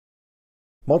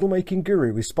Model Making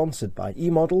Guru is sponsored by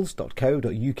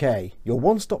emodels.co.uk, your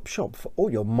one-stop shop for all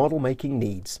your model making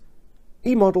needs.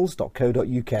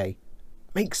 emodels.co.uk.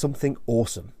 Make something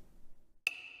awesome.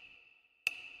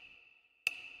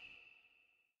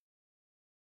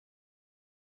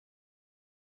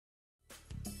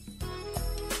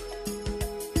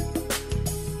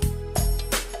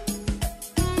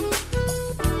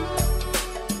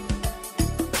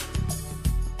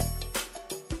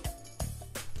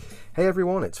 Hey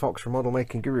everyone, it's Fox from Model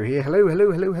Making Guru here. Hello.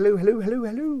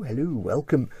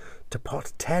 Welcome to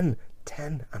part 10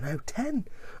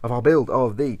 of our build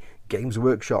of the Games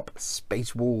Workshop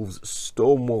Space Wolves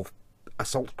Stormwolf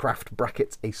Assault Craft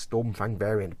brackets, a Stormfang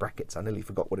variant brackets. I nearly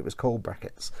forgot what it was called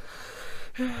brackets.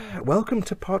 Welcome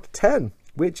to part 10,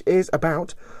 which is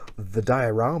about the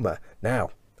diorama.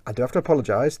 Now, I do have to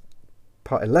apologise.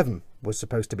 Part 11 was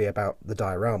supposed to be about the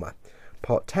diorama.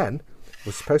 Part 10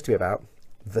 was supposed to be about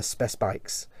the spec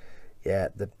bikes. I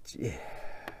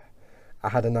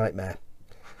had a nightmare.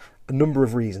 A number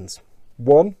of reasons.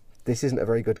 One, this isn't a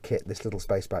very good kit, this little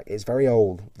space bike. It's very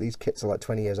old. These kits are like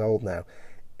 20 years old now.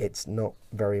 It's not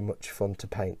very much fun to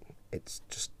paint. It's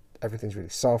just, everything's really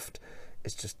soft.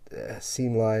 It's just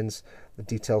seam lines. The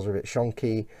details are a bit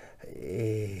shonky.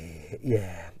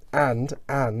 And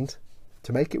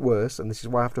to make it worse, and this is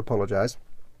why I have to apologise,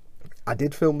 I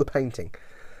did film the painting.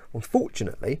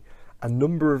 Unfortunately, a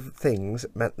number of things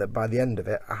meant that by the end of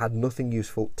it, I had nothing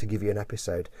useful to give you an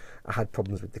episode. I had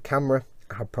problems with the camera,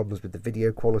 I had problems with the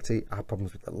video quality, I had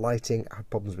problems with the lighting, I had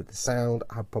problems with the sound,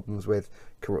 I had problems with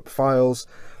corrupt files,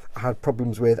 I had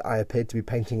problems with I appeared to be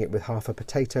painting it with half a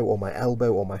potato or my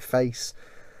elbow or my face.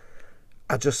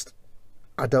 I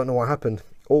don't know what happened.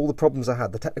 All the problems I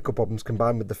had, the technical problems,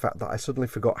 combined with the fact that I suddenly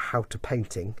forgot how to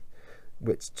painting,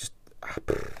 which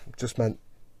just meant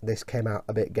this came out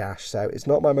a bit gash. So it's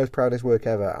not my most proudest work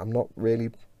ever. I'm not really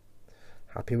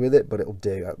happy with it, but it'll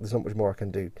do. There's not much more I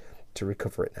can do to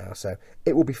recover it now, so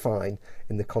it will be fine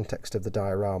in the context of the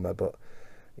diorama. But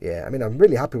yeah, I mean, I'm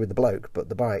really happy with the bloke, but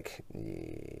the bike,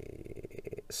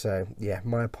 so yeah,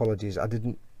 my apologies. I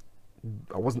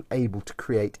wasn't able to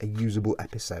create a usable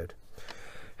episode,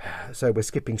 so we're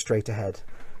skipping straight ahead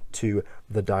to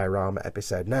the diorama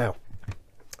episode now.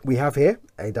 We have here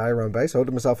a diorama base. I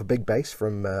ordered myself a big base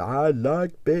from I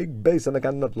like big base and I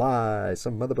cannot lie.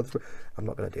 I'm not going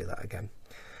to do that again.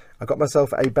 I got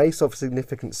myself a base of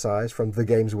significant size from the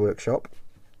Games Workshop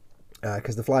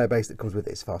because the flyer base that comes with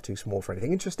it is far too small for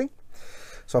anything interesting.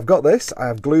 So I've got this. I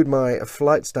have glued my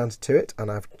flight stand to it,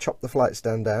 and I've chopped the flight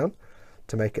stand down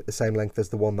to make it the same length as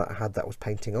the one that I had that was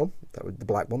painting on. That was the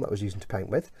black one that I was using to paint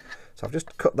with. So I've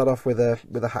just cut that off with a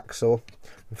hacksaw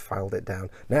and filed it down.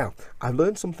 Now, I've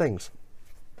learned some things.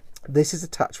 This is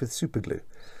attached with super glue.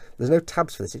 There's no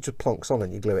tabs for this, it just plonks on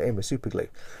and you glue it in with super glue.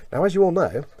 Now, as you all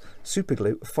know, super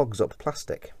glue fogs up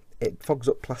plastic. It fogs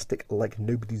up plastic like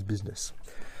nobody's business.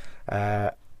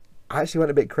 I actually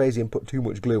went a bit crazy and put too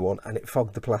much glue on, and it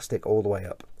fogged the plastic all the way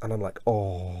up. And I'm like,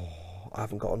 oh, I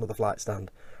haven't got another flight stand.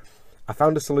 I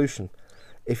found a solution.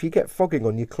 If you get fogging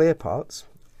on your clear parts,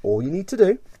 all you need to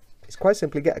do is quite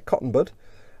simply get a cotton bud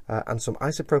and some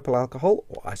isopropyl alcohol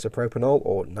or isopropanol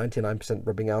or 99%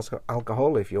 rubbing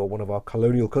alcohol if you're one of our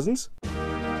colonial cousins.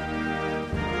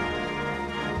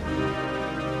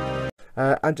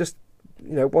 And just,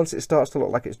 you know, once it starts to look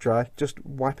like it's dry, just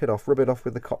wipe it off, rub it off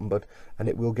with the cotton bud, and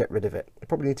it will get rid of it. I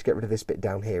probably need to get rid of this bit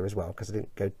down here as well because I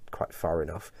didn't go quite far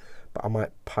enough, but I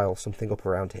might pile something up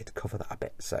around here to cover that a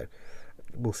bit, so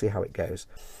we'll see how it goes.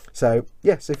 So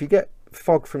yeah, so if you get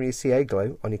fog from your CA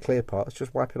glue on your clear parts,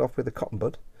 just wipe it off with a cotton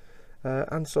bud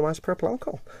and some isopropyl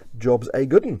alcohol. Job's a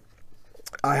good one.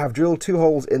 I have drilled 2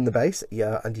 holes in the base,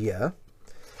 and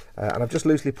I've just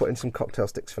loosely put in some cocktail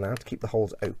sticks for now to keep the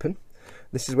holes open.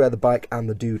 This is where the bike and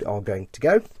the dude are going to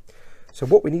go. So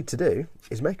what we need to do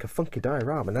is make a funky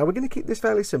diorama. Now, we're going to keep this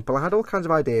fairly simple. I had all kinds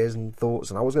of ideas and thoughts,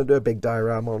 and I was going to do a big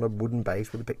diorama on a wooden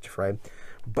base with a picture frame,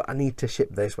 but I need to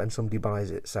ship this when somebody buys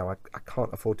it, so I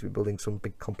can't afford to be building some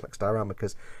big complex diorama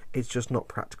because it's just not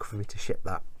practical for me to ship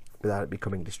that without it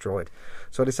becoming destroyed.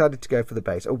 So I decided to go for the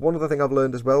base. Oh, one other thing I've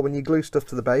learned as well, when you glue stuff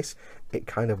to the base, it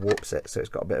kind of warps it, so it's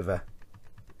got a bit of a...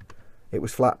 It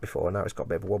was flat before, now it's got a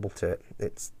bit of a wobble to it.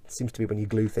 It seems to be when you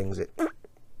glue things,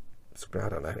 I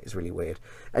don't know, it's really weird.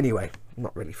 Anyway, I'm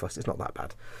not really fussed, it's not that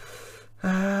bad.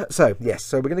 So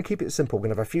we're going to keep it simple. We're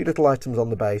going to have a few little items on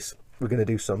the base. We're going to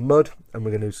do some mud, and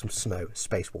we're going to do some snow.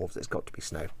 Space Wolves, it's got to be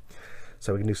snow.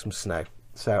 So we're going to do some snow.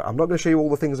 So I'm not going to show you all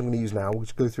the things I'm going to use now. We'll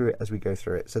just go through it as we go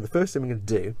through it. So the first thing we're going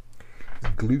to do is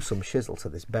glue some chisel to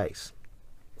this base.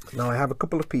 Now I have a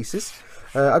couple of pieces.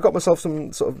 I got myself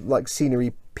some sort of like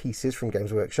scenery pieces from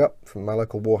Games Workshop, from my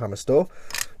local Warhammer store.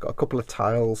 Got a couple of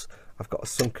tiles. I've got a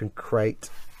sunken crate.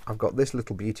 I've got this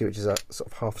little beauty, which is a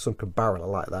sort of half sunken barrel. I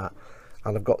like that.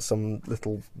 And I've got some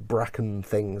little bracken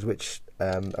things, which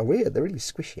are weird. They're really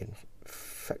squishy and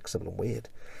flexible and weird.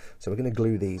 So we're going to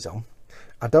glue these on.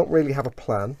 I don't really have a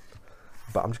plan,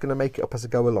 but I'm just going to make it up as I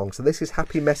go along. So this is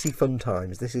happy, messy, fun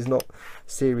times. This is not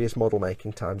serious model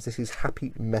making times. This is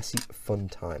happy, messy, fun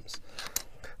times.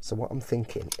 So what I'm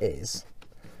thinking is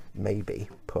maybe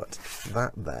put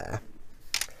that there.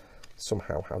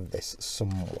 Somehow have this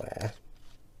somewhere.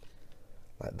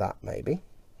 Like that, maybe.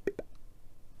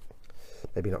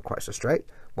 Maybe not quite so straight.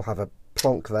 We'll have a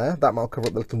plonk there. That might cover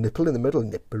up the little nipple in the middle.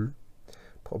 Nipple.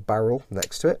 Put a barrel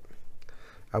next to it.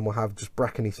 And we'll have just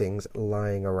brackeny things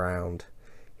lying around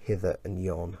hither and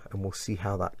yon, and we'll see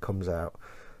how that comes out.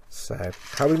 So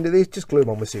how we can do these, just glue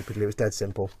them on with super glue. It's dead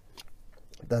simple.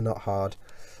 They're not hard.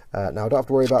 Now I don't have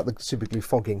to worry about the super glue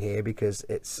fogging here because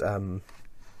it's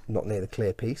not near the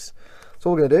clear piece. So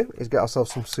all we're going to do is get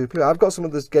ourselves some super glue. I've got some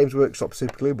of this Games Workshop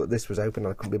super glue, but this was open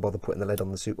and I couldn't be bothered putting the lid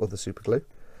on the other super glue.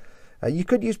 You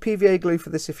could use PVA glue for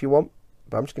this if you want,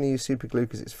 but I'm just going to use super glue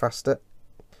because it's faster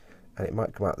and it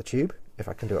might come out the tube if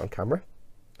I can do it on camera.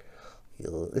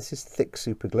 This is thick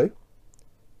super glue,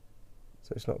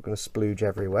 so it's not going to splooge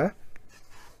everywhere.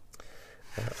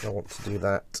 I want to do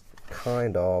that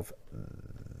kind of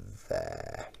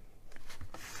there.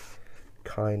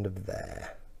 Kind of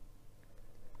there.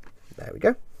 There we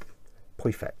go.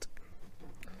 Perfect.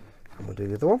 And we'll do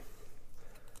the other one.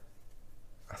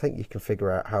 I think you can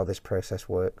figure out how this process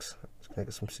works. Just going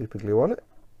to get some super glue on it.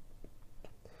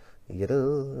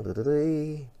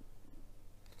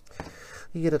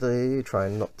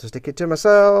 Trying not to stick it to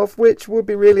myself, which would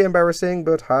be really embarrassing,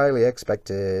 but highly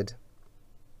expected.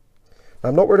 Now,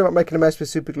 I'm not worried about making a mess with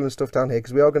super glue and stuff down here,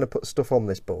 because we are going to put stuff on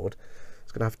this board.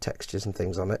 It's going to have textures and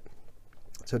things on it.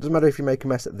 So it doesn't matter if you make a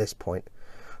mess at this point.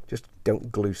 Just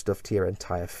don't glue stuff to your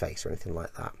entire face or anything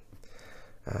like that.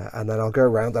 And then I'll go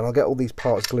around and I'll get all these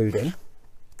parts glued in.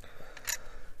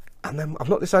 And then I've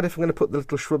not decided if I'm going to put the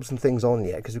little shrubs and things on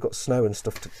yet, because we've got snow and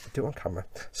stuff to do on camera.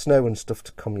 Snow and stuff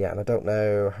to come yet, and I don't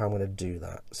know how I'm going to do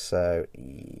that. So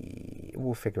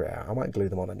we'll figure it out. I might glue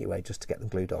them on anyway, just to get them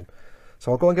glued on.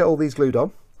 So I'll go and get all these glued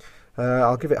on.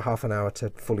 I'll give it half an hour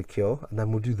to fully cure, and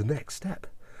then we'll do the next step.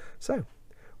 So,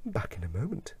 back in a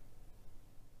moment.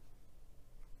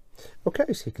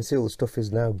 Okay, so you can see all the stuff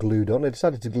is now glued on. I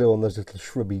decided to glue on those little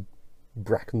shrubby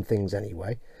bracken things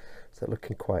anyway. So they're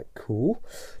looking quite cool.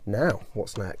 Now,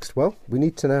 what's next? Well, we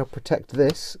need to now protect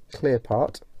this clear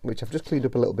part, which I've just cleaned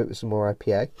up a little bit with some more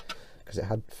IPA, because it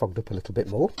had fogged up a little bit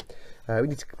more. We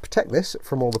need to protect this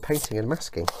from all the painting and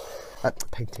masking.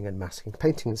 Painting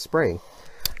and spraying.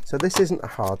 So this isn't a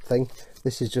hard thing.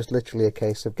 This is just literally a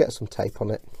case of get some tape on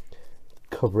it,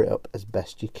 cover it up as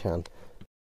best you can.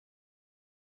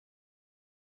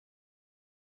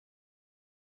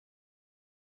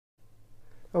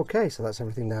 Okay, so that's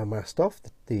everything now masked off.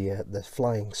 The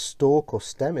flying stalk or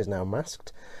stem is now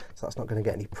masked, so that's not going to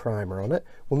get any primer on it.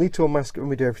 We'll need to unmask it when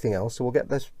we do everything else, so we'll get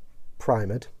this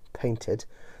primered, painted,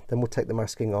 then we'll take the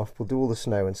masking off, we'll do all the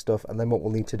snow and stuff, and then what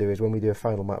we'll need to do is when we do a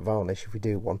final matte varnish, if we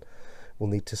do one, we'll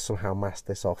need to somehow mask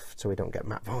this off so we don't get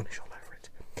matte varnish all over it.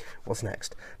 What's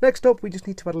next? Next up, we just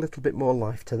need to add a little bit more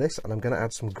life to this, and I'm going to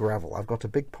add some gravel. I've got a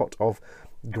big pot of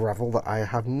gravel that I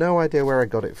have no idea where I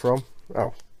got it from.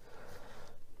 Oh.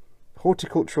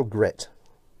 Horticultural grit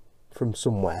from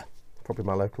somewhere, probably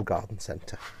my local garden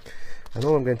centre. And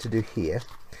all I'm going to do here,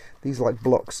 these are like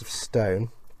blocks of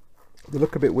stone. They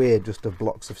look a bit weird just of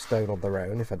blocks of stone on their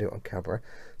own if I do it on camera.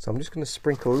 So I'm just going to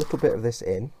sprinkle a little bit of this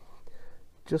in,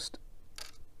 just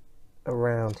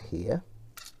around here,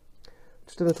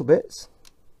 just a little bits,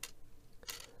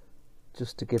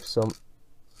 just to give some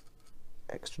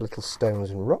extra little stones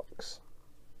and rocks.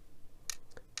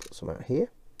 Put some out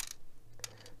here.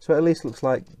 So it at least looks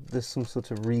like there's some sort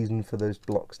of reason for those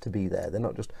blocks to be there. They're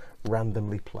not just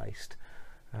randomly placed.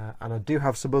 And I do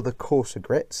have some other coarser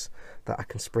grits that I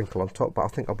can sprinkle on top, but I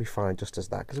think I'll be fine just as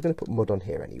that, because I'm going to put mud on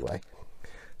here anyway.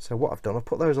 So what I've done, I've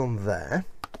put those on there.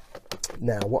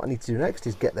 Now what I need to do next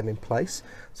is get them in place.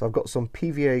 So I've got some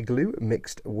PVA glue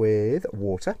mixed with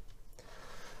water.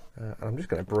 And I'm just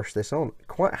going to brush this on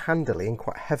quite handily and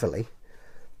quite heavily,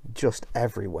 just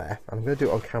everywhere. And I'm going to do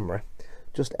it on camera,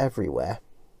 just everywhere,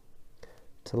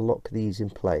 to lock these in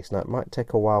place. Now it might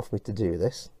take a while for me to do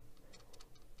this,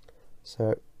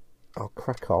 so I'll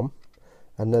crack on.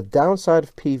 And the downside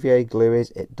of PVA glue is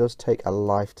it does take a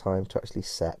lifetime to actually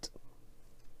set,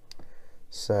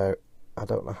 so I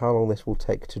don't know how long this will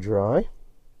take to dry,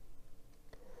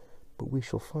 but we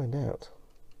shall find out.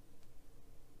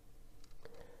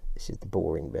 This is the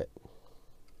boring bit.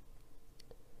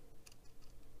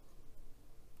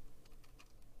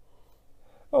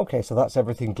 Okay, so that's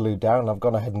everything glued down. I've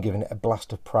gone ahead and given it a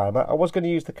blast of primer. I was going to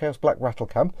use the Chaos Black Rattle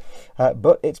Cam,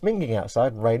 but it's minging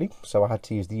outside, raining, so I had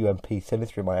to use the UMP thinner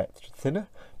through my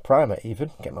primer even,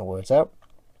 get my words out.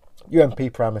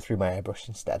 UMP primer through my airbrush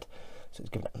instead. So it's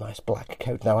given it a nice black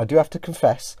coat. Now I do have to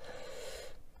confess,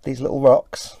 these little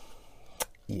rocks,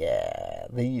 yeah,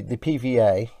 the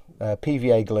PVA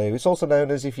glue. It's also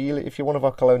known as, if you're one of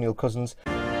our colonial cousins,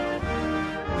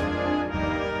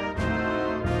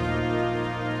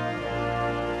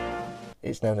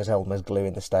 it's known as Elmer's glue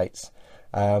in the States.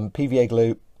 PVA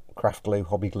glue, craft glue,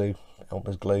 hobby glue,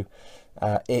 Elmer's glue.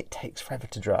 It takes forever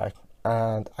to dry,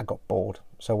 and I got bored.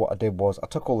 So what I did was I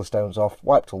took all the stones off,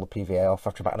 wiped all the PVA off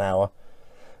after about an hour,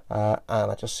 and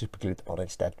I just super glued them on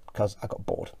instead because I got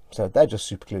bored. So they're just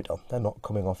super glued on. They're not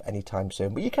coming off anytime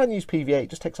soon. But you can use PVA. It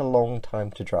just takes a long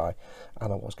time to dry,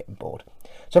 and I was getting bored.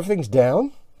 So everything's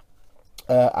down.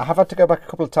 I have had to go back a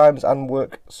couple of times and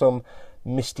work some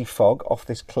misty fog off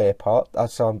this clear part,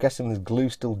 so I'm guessing there's glue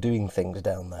still doing things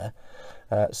down there.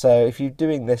 So if you're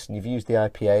doing this and you've used the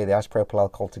IPA, the isopropyl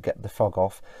alcohol, to get the fog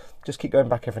off, just keep going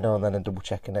back every now and then and double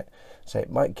checking it. So it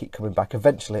might keep coming back.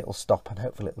 Eventually it'll stop and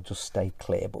hopefully it'll just stay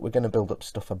clear, but we're going to build up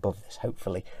stuff above this,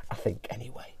 hopefully, I think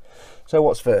anyway. So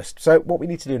what's first? So what we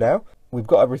need to do now, we've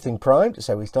got everything primed,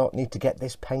 so we need to get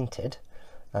this painted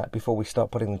before we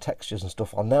start putting the textures and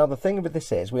stuff on. Now the thing with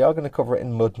this is we are going to cover it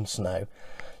in mud and snow,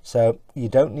 so you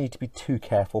don't need to be too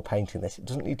careful painting this. It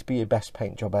doesn't need to be your best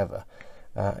paint job ever,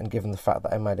 and given the fact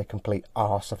that I made a complete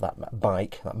arse of that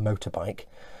bike, that motorbike,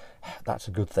 that's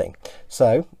a good thing.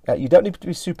 So you don't need to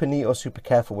be super neat or super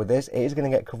careful with this. It is going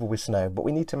to get covered with snow, but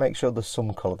we need to make sure there's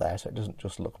some colour there so it doesn't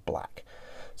just look black.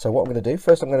 So what I'm going to do,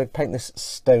 first I'm going to paint this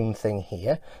stone thing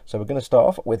here. So we're going to start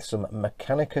off with some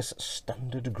Mechanicus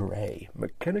Standard Grey.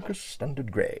 Mechanicus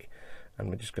Standard Grey. And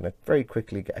we're just going to very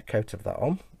quickly get a coat of that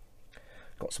on.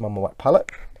 Got some on my wet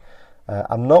palette.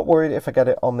 I'm not worried if I get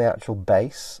it on the actual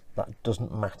base. That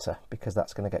doesn't matter because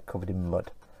that's going to get covered in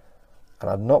mud. And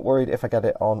I'm not worried if I get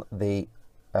it on the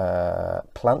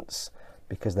plants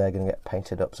because they're going to get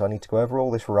painted up. So I need to go over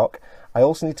all this rock. I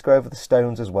also need to go over the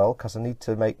stones as well because I need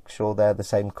to make sure they're the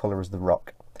same colour as the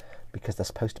rock because they're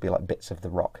supposed to be like bits of the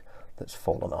rock that's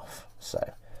fallen off.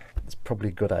 So it's probably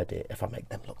a good idea if I make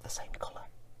them look the same colour.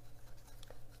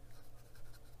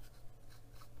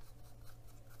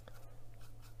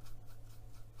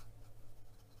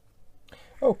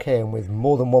 Okay, and with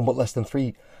more than one but less than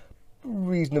three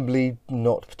reasonably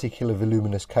not particular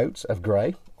voluminous coats of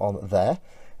grey on there,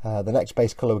 the next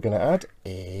base colour we're going to add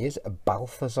is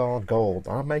Balthazar Gold.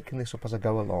 I'm making this up as I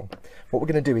go along. What we're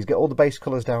going to do is get all the base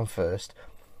colours down first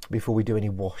before we do any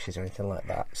washes or anything like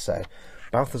that. So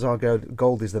Balthazar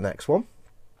Gold is the next one,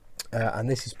 and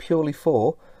this is purely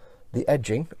for the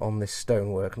edging on this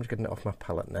stonework. I'm just getting it off my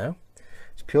palette now.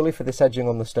 It's purely for this edging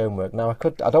on the stonework. Now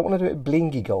I don't want to do it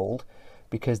blingy gold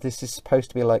because this is supposed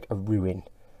to be like a ruin.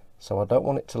 So I don't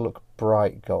want it to look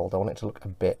bright gold. I want it to look a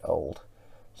bit old.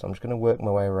 So I'm just going to work my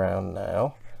way around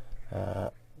now.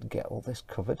 Get all this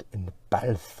covered in the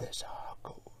Balthazar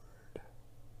Gold.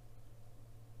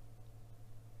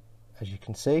 As you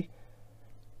can see,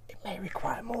 it may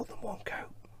require more than one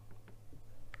coat.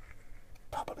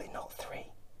 Probably not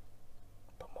three,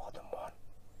 but more than one.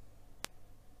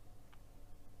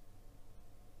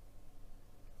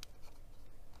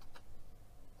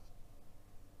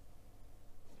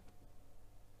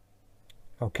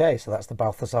 Okay, so that's the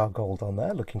Balthazar Gold on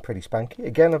there, looking pretty spanky.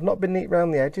 Again, I've not been neat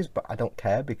around the edges, but I don't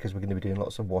care because we're going to be doing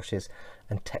lots of washes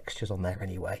and textures on there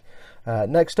anyway.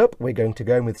 Next up, we're going to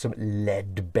go in with some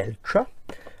Leadbeltre,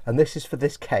 and this is for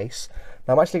this case.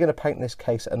 Now, I'm actually going to paint this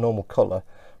case a normal colour,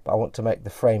 but I want to make the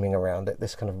framing around it,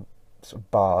 this kind of sort of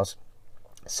bars,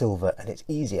 silver, and it's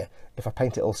easier if I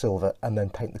paint it all silver and then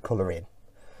paint the colour in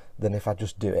than if I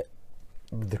just do it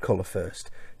the colour first.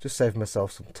 Just save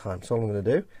myself some time. So all I'm going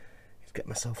to do, get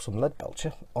myself some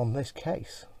Leadbeltre on this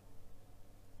case.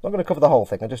 I'm not going to cover the whole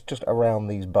thing, I just around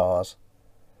these bars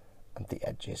and the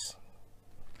edges.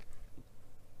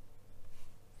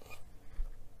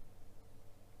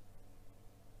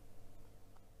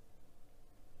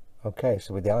 Okay,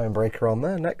 so with the Iron Breaker on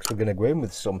there, next we're going to go in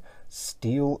with some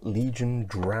Steel Legion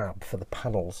Drab for the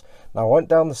panels. Now I went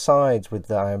down the sides with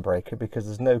the Iron Breaker because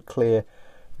there's no clear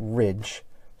ridge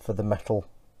for the metal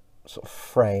sort of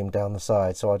frame down the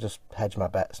side, so I just hedged my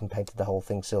bets and painted the whole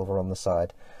thing silver on the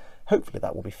side. Hopefully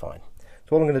that will be fine.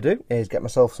 So what I'm going to do is get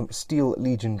myself some Steel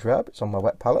Legion Drab. It's on my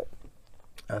wet palette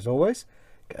as always.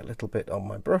 Get a little bit on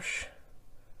my brush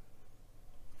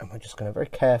and we're just going to very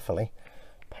carefully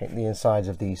paint the insides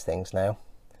of these things now.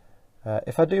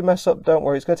 If I do mess up, don't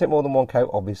worry, it's going to take more than one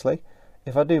coat, obviously.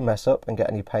 If I do mess up and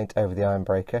get any paint over the iron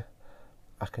breaker,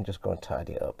 I can just go and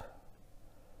tidy it up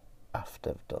after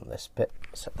I've done this bit,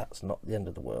 so that's not the end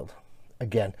of the world.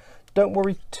 Again, don't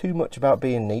worry too much about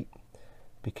being neat,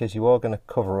 because you are going to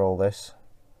cover all this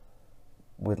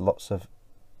with lots of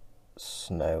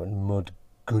snow and mud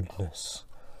goodness.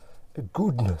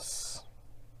 Goodness.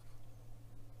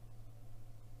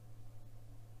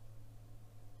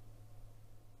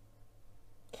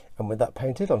 And with that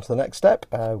painted, on to the next step.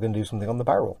 We're going to do something on the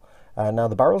barrel. Now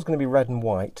the barrel's going to be red and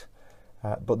white,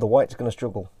 but the white's going to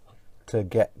struggle to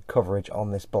get coverage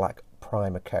on this black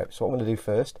primer coat. So what I'm going to do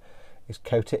first is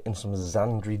coat it in some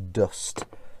Zandri dust.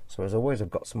 So as always, I've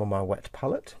got some on my wet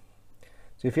palette.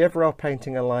 So if you ever are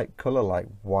painting a light colour like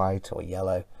white or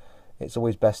yellow, it's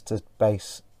always best to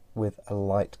base with a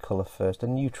light colour first, a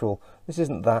neutral. This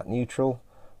isn't that neutral,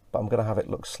 but I'm going to have it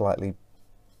look slightly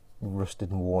rusted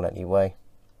and worn anyway.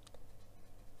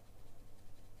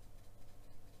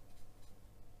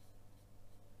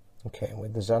 Okay, and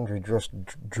with the Zandri dust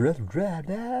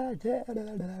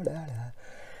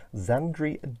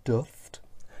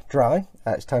dry,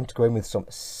 it's time to go in with some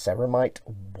ceramite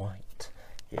white.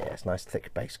 Yeah, it's a nice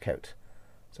thick base coat.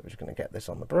 So we're just going to get this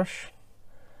on the brush,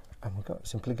 and we're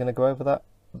simply going to go over that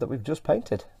we've just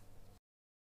painted.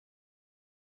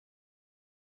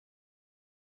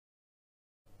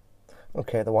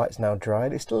 Okay, the white's now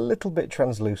dried. It's a little bit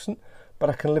translucent, but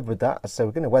I can live with that. So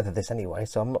we're going to weather this anyway,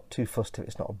 so I'm not too fussed if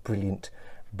it's not a brilliant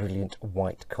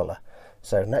white colour.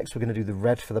 So next we're going to do the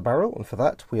red for the barrel, and for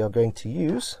that we are going to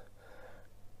use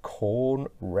corn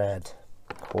red.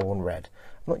 Corn red.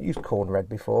 I've not used corn red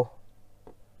before.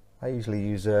 I usually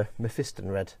use Mephiston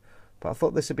red, but I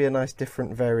thought this would be a nice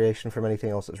different variation from anything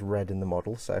else that's red in the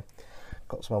model. So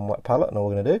got some on wet palette, and all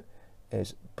we're going to do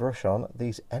is brush on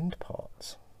these end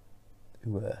parts.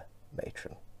 Ooh,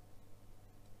 matron.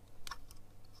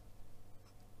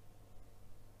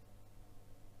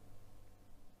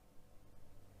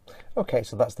 Okay,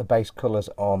 so that's the base colours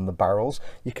on the barrels.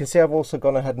 You can see I've also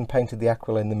gone ahead and painted the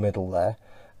aquila in the middle there.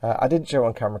 I didn't show it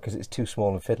on camera because it's too small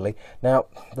and fiddly. Now,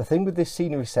 the thing with this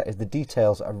scenery set is the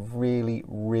details are really,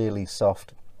 really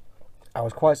soft. I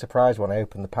was quite surprised when I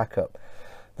opened the pack up.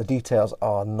 The details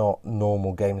are not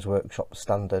normal Games Workshop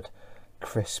standard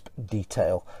crisp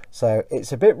detail. So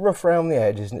it's a bit rough around the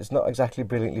edges and it's not exactly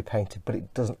brilliantly painted, but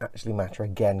it doesn't actually matter.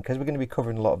 Again, because we're going to be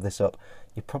covering a lot of this up,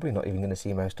 you're probably not even going to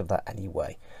see most of that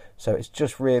anyway. So it's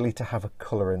just really to have a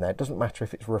colour in there. It doesn't matter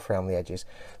if it's rough around the edges,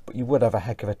 but you would have a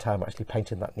heck of a time actually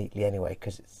painting that neatly anyway,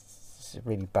 because it's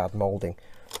really bad moulding.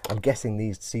 I'm guessing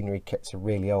these scenery kits are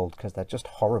really old because they're just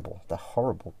horrible. They're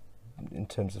horrible in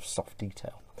terms of soft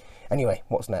detail. Anyway,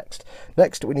 what's next?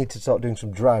 Next we need to start doing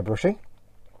some dry brushing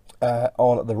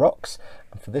on the rocks,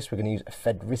 and for this we're going to use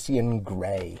Fedrician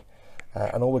Grey,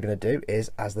 and all we're going to do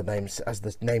is, as the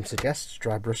name suggests,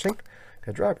 dry brushing.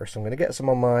 Okay, dry brush. So I'm going to get some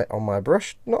on my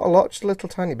brush, not a lot, just a little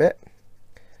tiny bit.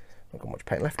 Not got much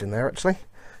paint left in there actually.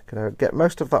 Going to get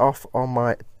most of that off on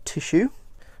my tissue.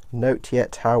 Note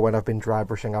yet how when I've been dry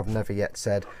brushing I've never yet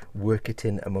said work it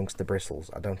in amongst the bristles.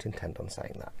 I don't intend on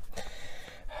saying that.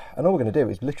 And all we're going to do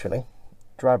is literally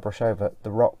dry brush over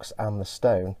the rocks and the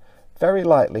stone very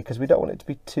lightly, because we don't want it to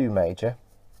be too major,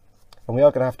 and we are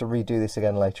going to have to redo this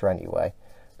again later anyway,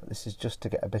 but this is just to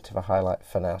get a bit of a highlight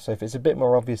for now. So if it's a bit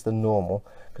more obvious than normal,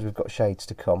 because we've got shades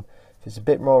to come, if it's a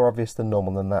bit more obvious than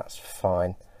normal, then that's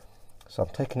fine. So I'm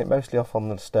taking it mostly off on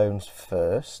the stones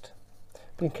first,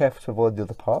 being careful to avoid the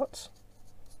other parts,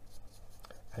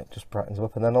 and it just brightens them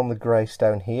up. And then on the grey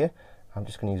stone here, I'm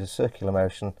just going to use a circular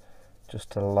motion just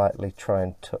to lightly try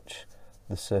and touch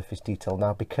the surface detail.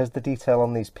 Now, because the detail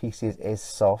on these pieces is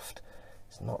soft,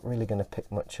 it's not really going to pick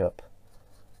much up.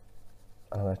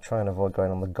 I'm going to try and avoid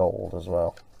going on the gold as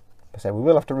well. So we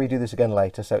will have to redo this again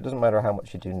later, so it doesn't matter how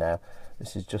much you do now.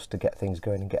 This is just to get things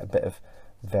going and get a bit of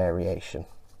variation.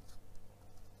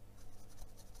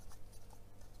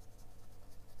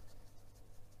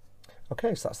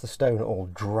 Okay, so that's the stone all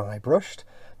dry brushed.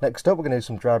 Next up we're going to do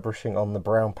some dry brushing on the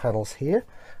brown panels here,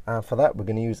 and for that we're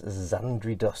going to use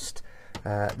Zandri dust.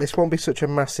 This won't be such a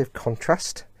massive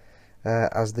contrast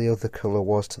as the other colour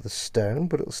was to the stone,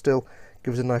 but it'll still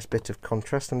give us a nice bit of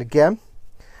contrast. And again,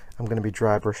 I'm going to be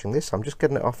dry brushing this. I'm just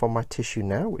getting it off on my tissue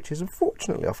now, which is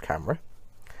unfortunately off camera.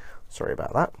 Sorry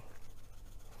about that.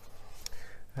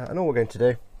 And all we're going to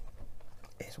do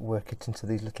is work it into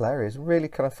these little areas, really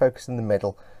kind of focus in the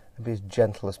middle and be as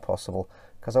gentle as possible,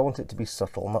 because I want it to be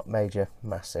subtle, not major,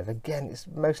 massive. Again, it's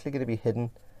mostly going to be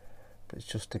hidden, but it's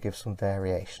just to give some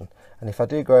variation. And if I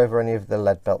do go over any of the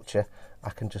lead belcher,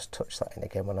 I can just touch that in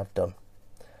again when I've done.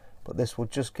 But this will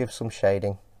just give some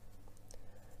shading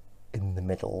in the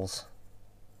middles.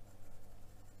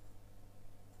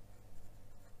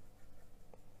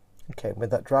 Okay, with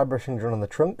that dry brushing done on the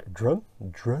trunk,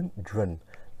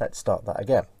 let's start that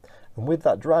again. And with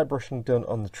that dry brushing done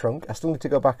on the trunk, I still need to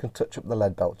go back and touch up the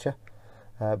lead belcher.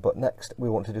 But next we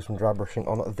want to do some dry brushing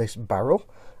on this barrel.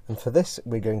 And for this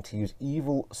we're going to use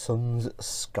Evil Sun's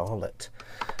Scarlet.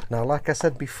 Now, like I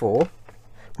said before,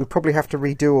 we probably have to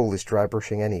redo all this dry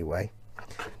brushing anyway,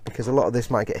 because a lot of this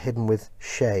might get hidden with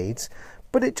shades,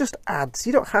 but it just adds.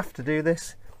 You don't have to do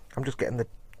this. I'm just getting the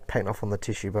paint off on the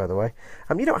tissue, by the way.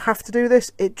 You don't have to do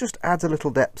this. It just adds a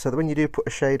little depth so that when you do put a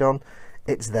shade on,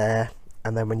 it's there.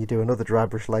 And then when you do another dry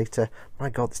brush later, my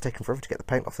god, it's taken forever to get the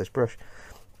paint off this brush.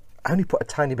 I only put a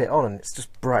tiny bit on and it's just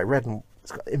bright red and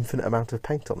it's got an infinite amount of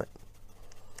paint on it.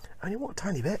 Only what, a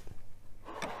tiny bit?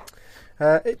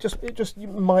 It just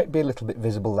might be a little bit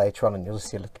visible later on, and you'll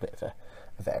see a little bit of a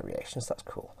variation, so that's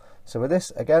cool. So with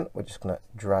this, again, we're just going to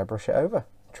dry brush it over.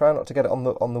 Try not to get it on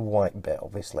the white bit,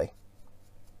 obviously.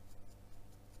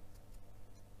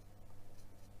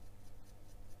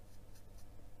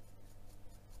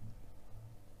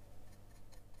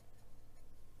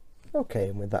 Okay,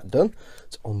 and with that done,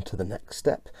 it's on to the next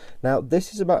step. Now,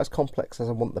 this is about as complex as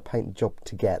I want the paint job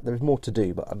to get. There's more to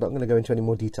do, but I'm not going to go into any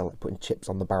more detail, like putting chips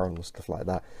on the barrel and stuff like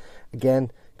that.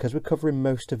 Again, because we're covering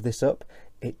most of this up,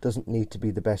 it doesn't need to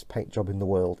be the best paint job in the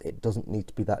world. It doesn't need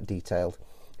to be that detailed.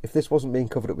 If this wasn't being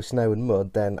covered up with snow and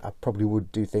mud, then I probably would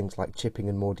do things like chipping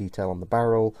and more detail on the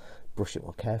barrel, brush it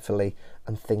more carefully,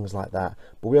 and things like that.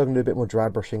 But we are going to do a bit more dry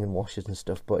brushing and washes and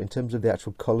stuff, but in terms of the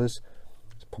actual colours,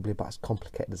 probably about as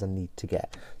complicated as I need to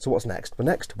get. So what's next? Well,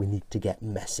 next we need to get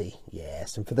messy.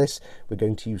 Yes, and for this we're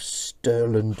going to use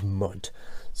Stirland mud.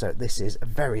 So this is a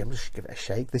very, I'm just going to give it a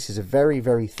shake. This is a very,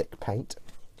 very thick paint,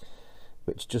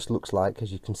 which just looks like,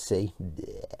 as you can see,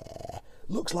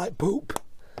 looks like poop.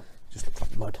 Just looks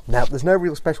like mud. Now, there's no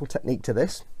real special technique to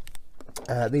this.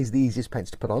 These are the easiest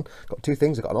paints to put on. Got two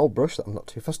things. I've got an old brush that I'm not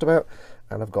too fussed about,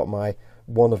 and I've got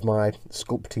one of my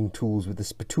sculpting tools with the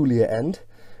spatula end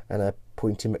and a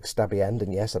pointy McStabby end,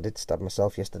 and yes, I did stab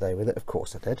myself yesterday with it, of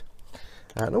course I did.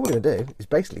 And all we're going to do is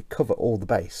basically cover all the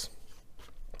base.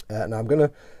 Now I'm going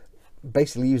to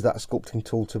basically use that sculpting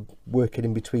tool to work it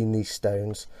in between these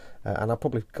stones, and I've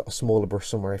probably got a smaller brush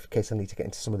somewhere in case I need to get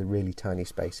into some of the really tiny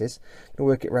spaces. I'm going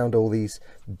to work it around all these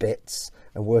bits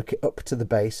and work it up to the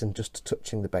base and just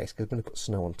touching the base, because I'm going to put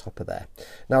snow on top of there.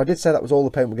 Now, I did say that was all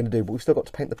the paint we're going to do, but we've still got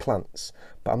to paint the plants,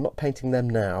 but I'm not painting them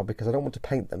now because I don't want to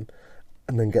paint them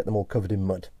and then get them all covered in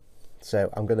mud. So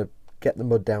I'm going to get the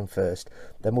mud down first,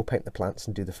 then we'll paint the plants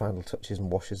and do the final touches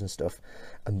and washes and stuff,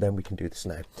 and then we can do the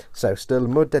snow. So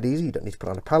Stirland mud, dead easy. You don't need to put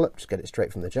on a palette, just get it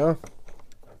straight from the jar.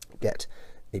 Get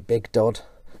a big dod,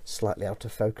 slightly out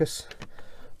of focus,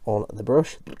 on the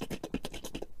brush.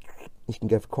 You can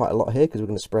go for quite a lot here because we're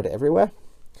going to spread it everywhere,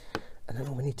 and then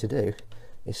all we need to do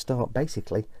is start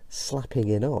basically slapping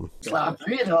it on. Slap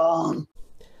it on!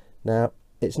 Now,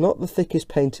 it's not the thickest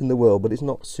paint in the world, but it's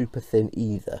not super thin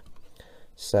either.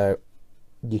 So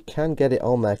you can get it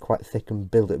on there quite thick and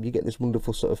build it up. You get this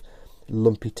wonderful sort of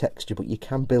lumpy texture, but you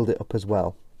can build it up as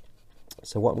well.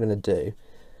 So what I'm going to do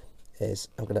is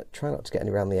I'm going to try not to get any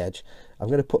around the edge. I'm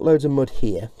going to put loads of mud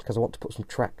here because I want to put some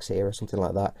tracks here or something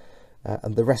like that.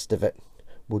 And the rest of it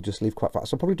we'll just leave quite flat.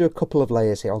 So I'll probably do a couple of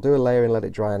layers here. I'll do a layer and let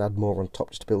it dry and add more on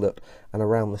top just to build up, and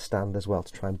around the stand as well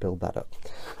to try and build that up.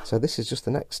 So this is just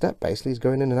the next step basically, is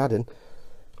going in and adding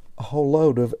a whole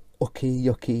load of ucky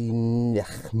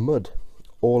yucky mud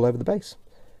all over the base.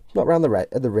 Not around the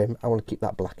rim. I want to keep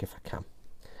that black if I can.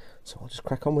 So I'll just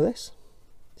crack on with this.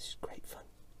 This is great fun.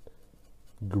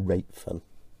 Great fun.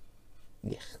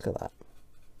 Yeah, look at that.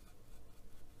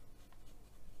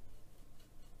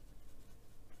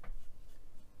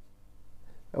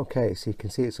 Okay, so you can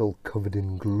see it's all covered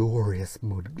in glorious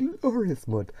mud, glorious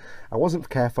mud. I wasn't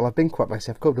careful, I've been quite messy,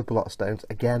 I've covered up a lot of stones.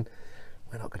 Again,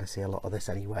 we're not going to see a lot of this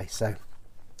anyway, so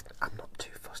I'm not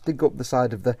too fussed. Did go up the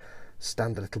side of the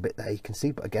stand a little bit there, you can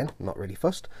see, but again, not really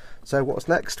fussed. So what's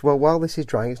next? Well, while this is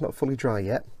drying, it's not fully dry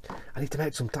yet, I need to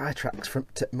make some tire tracks from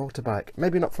motorbike.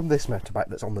 Maybe not from this motorbike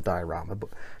that's on the diorama, but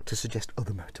to suggest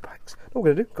other motorbikes. What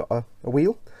we're going to do, got a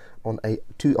wheel on a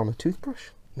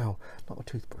toothbrush. No, not a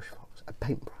toothbrush, a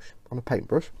paintbrush. On a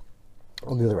paintbrush,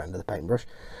 on the other end of the paintbrush.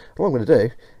 And what I'm going to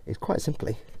do is quite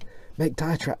simply make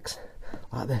tire tracks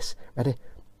like this. Ready?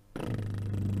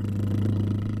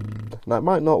 Now it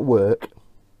might not work,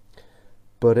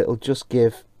 but it'll just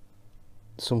give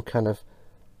some kind of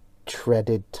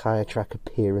treaded tire track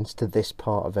appearance to this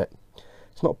part of it.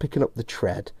 It's not picking up the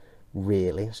tread,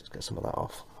 really. Let's just get some of that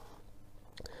off.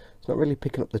 It's not really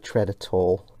picking up the tread at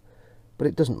all, but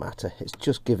it doesn't matter. It's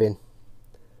just giving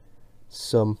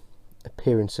some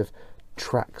appearance of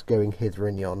tracks going hither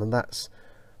and yon, and that's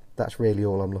really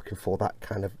all I'm looking for. That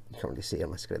kind of, you can't really see it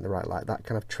unless you get it in the right light, that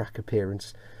kind of track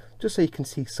appearance, just so you can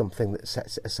see something that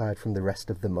sets it aside from the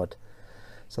rest of the mud.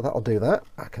 So that'll do that.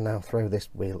 I can now throw this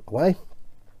wheel away,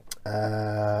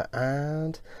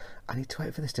 and I need to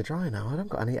wait for this to dry now. I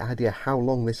haven't got any idea how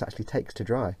long this actually takes to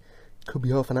dry. Could be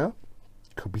half an hour,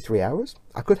 could be 3 hours.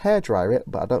 I could hair dry it,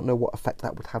 but I don't know what effect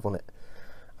that would have on it.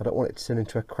 I don't want it to turn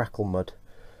into a crackle mud,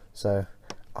 so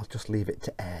I'll just leave it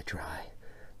to air dry.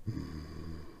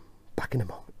 Back in a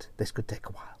moment. This could take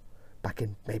a while. Back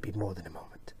in maybe more than a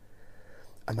moment.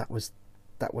 And that was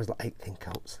like 8 thin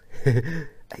coats. 8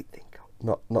 thin coats.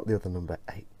 Not the other number,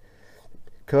 8.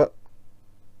 Cut.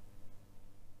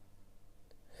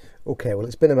 Okay, well,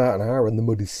 it's been about an hour and the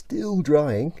mud is still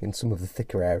drying in some of the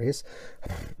thicker areas,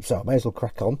 so I may as well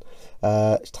crack on.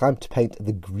 It's time to paint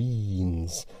the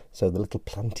greens, so the little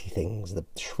planty things, the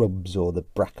shrubs or the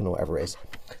bracken or whatever it is.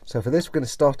 So for this, we're going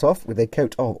to start off with a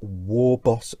coat of War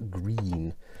Boss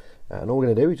Green, and all we're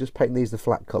going to do is just paint these the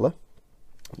flat colour.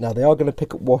 Now, they are going to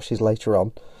pick up washes later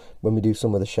on when we do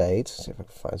some of the shades. See if I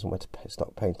can find somewhere to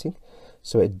start painting.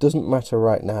 So it doesn't matter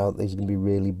right now that these are going to be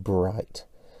really bright.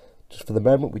 Just for the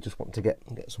moment, we just want to get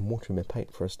some water in my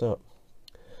paint for a start.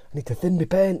 I need to thin my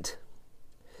paint.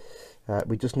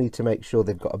 We just need to make sure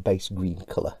they've got a base green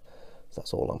colour. So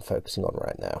that's all I'm focusing on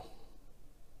right now.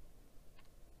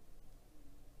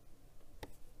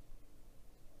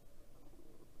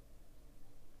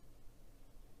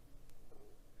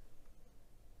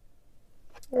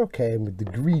 Okay, and with the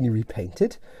greenery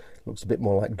painted, looks a bit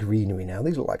more like greenery now.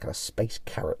 These look like kind of space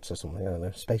carrots or something. I don't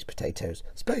know. Space potatoes.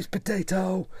 Space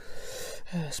potato!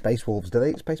 Space wolves, do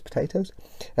they eat space potatoes?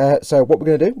 So what we're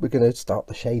going to do, we're going to start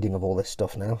the shading of all this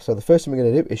stuff now. So the first thing we're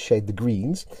going to do is shade the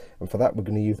greens. And for that, we're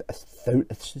going to use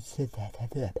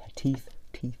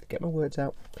get my words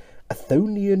out.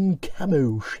 Athonian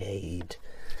camo shade.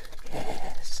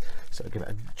 Yes. So give it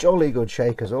a jolly good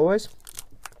shake as always.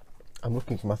 I'm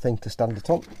looking for my thing to stand it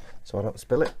on so I don't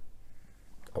spill it.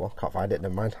 Oh well, can't find it,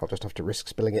 never mind. I'll just have to risk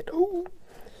spilling it. Ooh.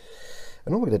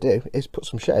 And all we're going to do is put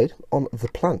some shade on the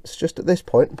plants, just at this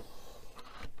point,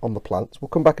 on the plants. We'll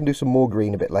come back and do some more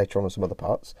green a bit later on some other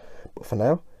parts. But for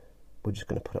now, we're just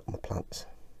going to put it on the plants.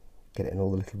 Get it in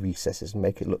all the little recesses and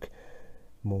make it look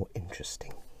more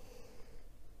interesting.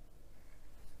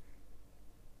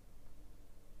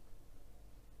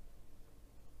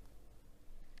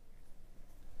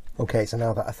 Okay, so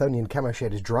now that Athonian camo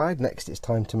shade is dried, next it's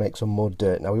time to make some more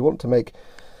dirt. Now we want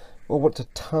to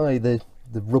tie the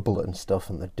rubble and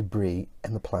stuff and the debris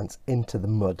and the plants into the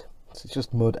mud. So it's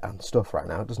just mud and stuff right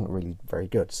now. It doesn't look really very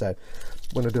good. So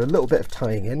we're going to do a little bit of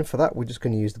tying in. For that, we're just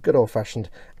going to use the good old-fashioned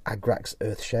Agrax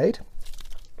Earth shade.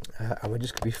 And we're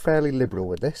just going to be fairly liberal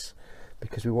with this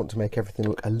because we want to make everything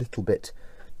look a little bit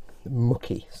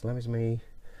mucky. So where's my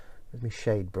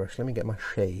shade brush? Let me get my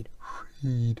shade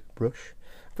brush.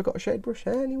 Have I got a shade brush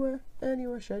anywhere?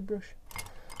 Anywhere, shade brush.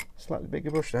 Slightly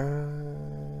bigger brush. That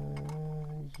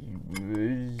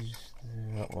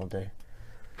will do.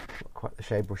 Not quite the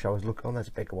shade brush I was looking on. There's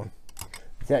a bigger one.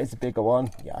 That is a bigger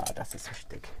one. Yeah, that's a such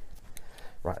big.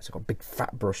 Right, so I've got a big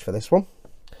fat brush for this one.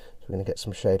 So we're going to get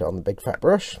some shade on the big fat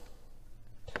brush.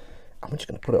 And we're just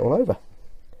going to put it all over.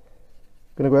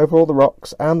 I'm going to go over all the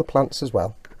rocks and the plants as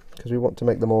well, because we want to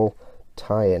make them all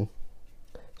tie in.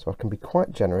 So I can be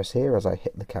quite generous here as I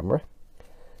hit the camera.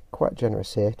 Quite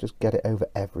generous here, just get it over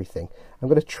everything. I'm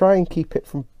going to try and keep it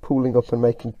from pooling up and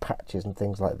making patches and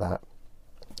things like that.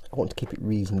 I want to keep it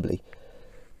reasonably,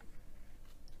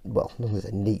 well, not as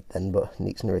a neat then, but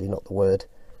neat's really not the word.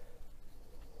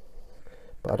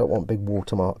 But I don't want big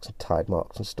watermarks and tide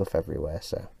marks and stuff everywhere,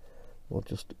 so we'll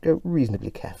just go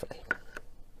reasonably carefully.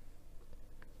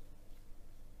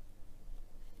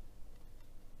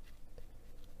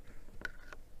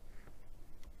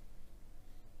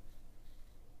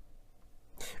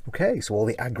 Okay, so all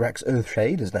the Agrax Earth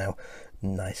shade is now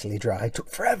nicely dry. It took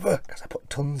forever because I put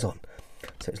tons on.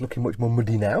 So it's looking much more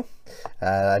muddy now.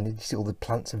 And you see all the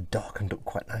plants have darkened up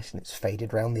quite nice and it's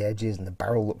faded around the edges and the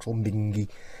barrel looks all mingy.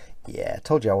 Yeah, I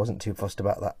told you I wasn't too fussed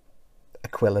about that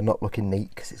Aquila not looking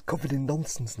neat because it's covered in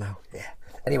nonsense now. Yeah.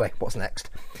 Anyway, what's next?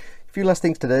 A few last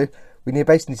things to do. We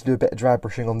basically need to do a bit of dry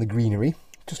brushing on the greenery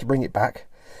just to bring it back.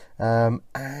 And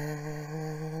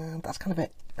that's kind of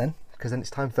it then, because then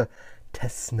it's time for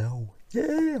test snow.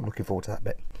 Yeah, I'm looking forward to that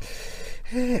bit.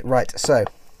 Right, so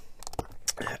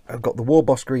I've got the War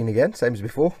Boss Green again, same as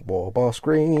before. War Boss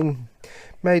Green,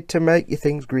 made to make your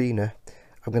things greener.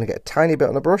 I'm going to get a tiny bit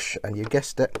on a brush, and you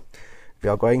guessed it, we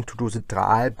are going to do the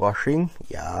dry brushing.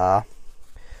 Yeah.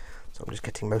 So I'm just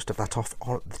getting most of that off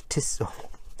on the tissue.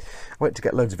 I went to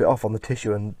get loads of it off on the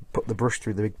tissue and put the brush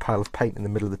through the big pile of paint in the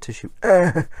middle of the tissue.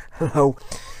 Hello.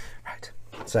 Right.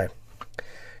 So,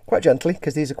 quite gently,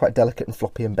 because these are quite delicate and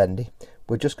floppy and bendy,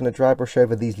 we're just going to dry brush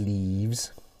over these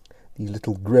leaves, these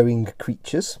little growing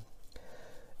creatures.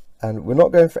 And we're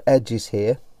not going for edges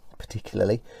here,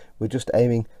 particularly. We're just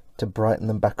aiming to brighten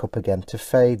them back up again, to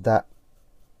fade that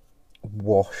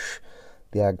wash,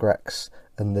 the Agrax,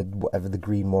 and the whatever the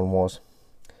green one was,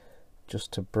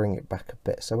 just to bring it back a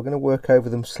bit. So we're going to work over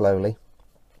them slowly,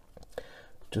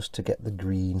 just to get the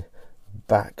green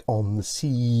back on the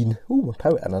scene. Ooh, I'm a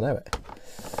poet and I know it.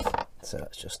 So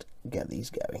let's just get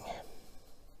these going.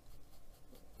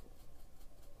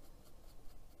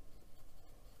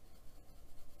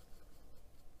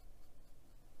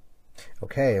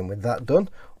 Okay, and with that done,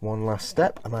 one last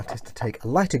step, and that is to take a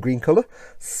lighter green colour,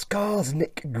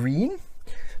 Skarsnik green,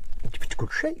 and give it a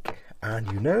good shake.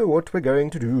 And you know what we're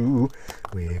going to do.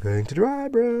 We're going to dry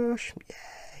brush.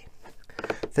 Yay.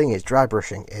 Thing is, dry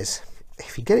brushing is,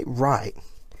 if you get it right,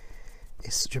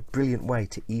 it's such a brilliant way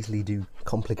to easily do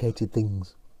complicated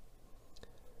things.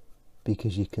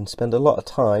 Because you can spend a lot of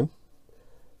time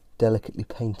delicately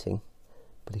painting,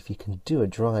 but if you can do a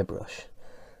dry brush,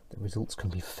 the results can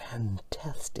be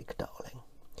fantastic, darling.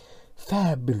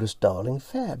 Fabulous, darling,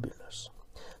 fabulous.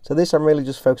 So this, I'm really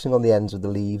just focusing on the ends of the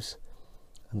leaves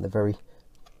and the very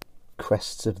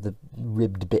crests of the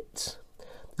ribbed bits.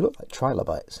 They look like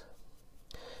trilobites.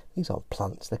 These aren't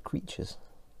plants, they're creatures.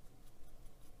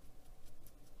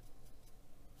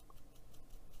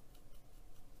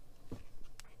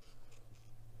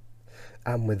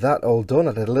 And with that all done,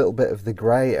 I did a little bit of the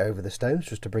grey over the stones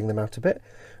just to bring them out a bit.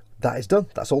 That is done.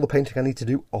 That's all the painting I need to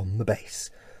do on the base.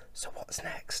 So what's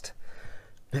next?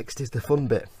 Next is the fun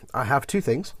bit. I have two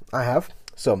things. I have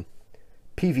some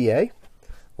PVA,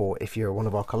 or if you're one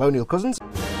of our colonial cousins,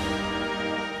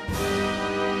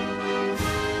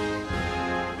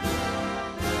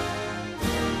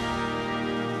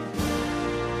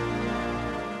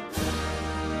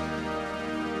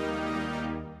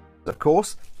 of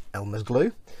course, Elmer's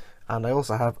glue. And I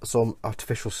also have some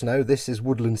artificial snow. This is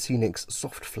Woodland Scenic's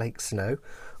Soft Flake Snow.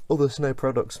 Other snow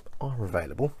products are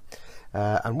available.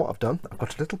 And what I've done, I've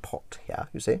got a little pot here,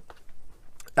 you see.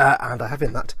 And I have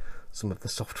in that some of the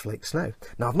Soft Flake Snow.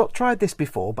 Now, I've not tried this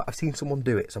before, but I've seen someone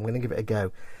do it, so I'm going to give it a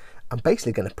go. I'm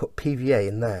basically going to put PVA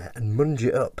in there and munge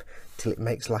it up till it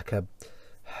makes like a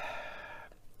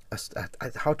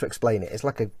how to explain it? It's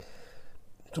like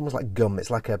it's almost like gum.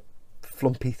 It's like a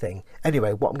flumpy thing.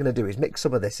 Anyway, what I'm going to do is mix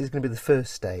some of this. This is going to be the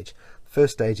first stage. The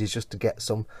first stage is just to get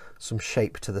some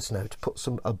shape to the snow, to put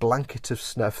a blanket of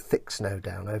snow, thick snow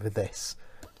down over this,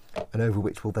 and over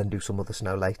which we'll then do some other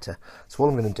snow later. So what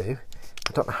I'm going to do,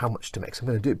 I don't know how much to mix. I'm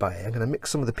going to do it by ear. I'm going to mix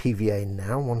some of the PVA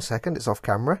now. 1 second, it's off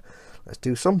camera. Let's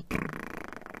do some.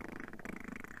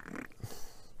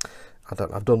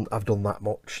 I've done that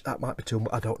much. That might be too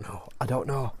much. I don't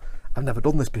know. I've never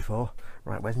done this before.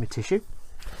 Right, where's my tissue?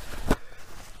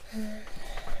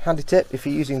 Handy tip, if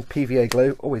you're using PVA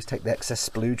glue, always take the excess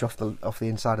splooge off the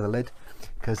inside of the lid,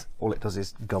 because all it does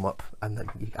is gum up and then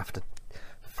you have to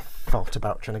fart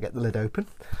about trying to get the lid open.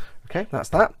 Okay, that's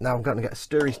that. Now I'm going to get a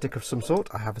stirry stick of some sort.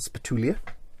 I have a spatula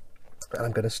and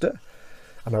I'm going to stir.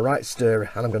 I'm a right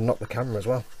stirrer, and I'm going to knock the camera as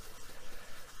well.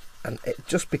 And it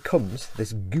just becomes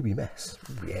this gooey mess.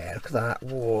 Yeah, look at that.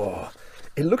 Whoa.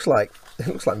 It looks like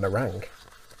meringue.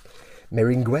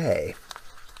 Meringue.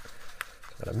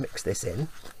 I'm going to mix this in,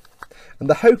 and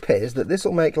the hope is that this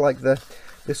will make like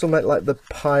the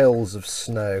piles of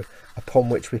snow upon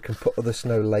which we can put other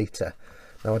snow later.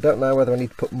 Now I don't know whether I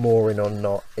need to put more in or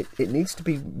not. It needs to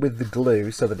be with the glue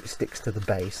so that it sticks to the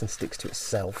base and sticks to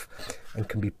itself and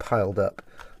can be piled up.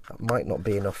 That might not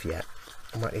be enough yet.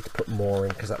 I might need to put more in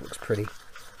because that looks pretty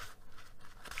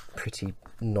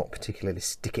not particularly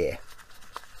sticky.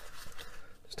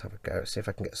 Just have a go, see if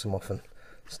I can get some off and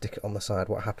stick it on the side.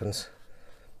 What happens?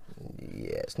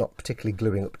 Yeah, it's not particularly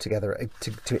gluing up together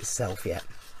to itself yet.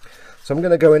 So I'm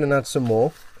going to go in and add some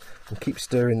more and keep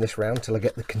stirring this round till I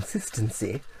get the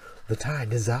consistency that I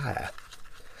desire.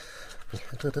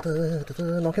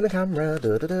 Knocking the camera,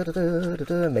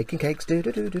 making cakes.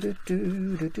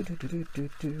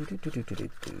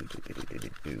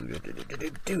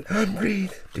 And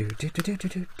breathe.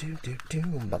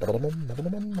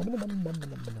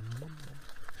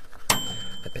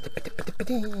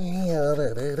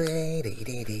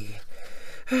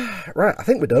 Right, I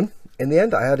think we're done. In the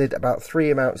end, I added about 3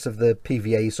 amounts of the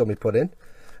PVA you saw me put in,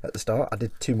 at the start. I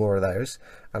did 2 more of those,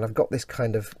 and I've got this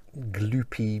kind of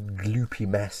gloopy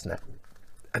mess now,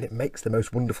 and it makes the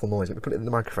most wonderful noise. Let me put it in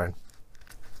the microphone.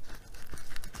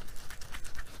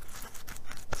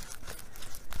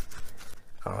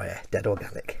 Oh yeah, dead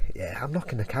organic. Yeah, I'm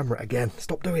knocking the camera again.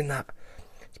 Stop doing that.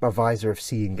 It's my visor of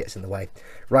seeing gets in the way.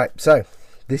 Right, so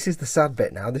this is the sad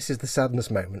bit now. This is the sadness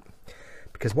moment,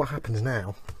 because what happens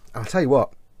now, I'll tell you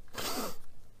what,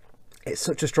 it's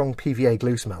such a strong PVA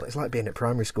glue smell. It's like being at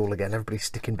primary school again. Everybody's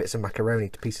sticking bits of macaroni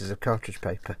to pieces of cartridge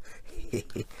paper.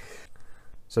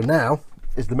 So now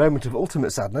is the moment of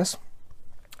ultimate sadness,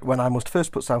 when I must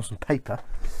first put down some paper.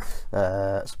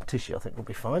 Some tissue I think will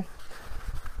be fine.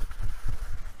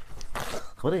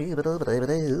 Ripping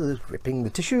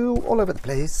the tissue all over the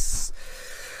place.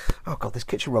 Oh god, this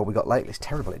kitchen roll we got lately is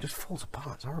terrible. It just falls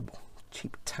apart. It's horrible.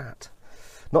 Cheap tat.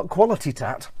 Not quality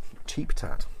tat, cheap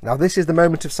tat. Now this is the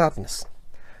moment of sadness,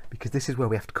 because this is where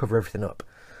we have to cover everything up.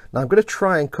 Now I'm going to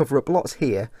try and cover up lots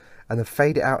here and then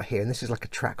fade it out here, and this is like a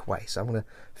trackway, so I'm going to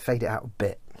fade it out a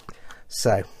bit.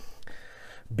 So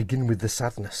begin with the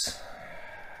sadness.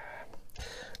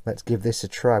 Let's give this a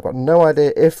try. I've got no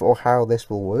idea if or how this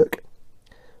will work,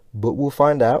 but we'll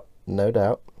find out, no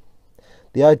doubt.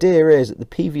 The idea is that the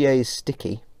PVA is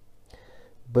sticky,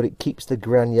 but it keeps the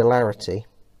granularity,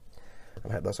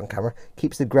 I hope that's on camera,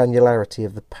 keeps the granularity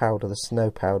of the powder, the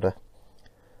snow powder.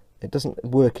 It doesn't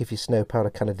work if your snow powder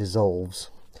kind of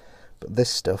dissolves, but this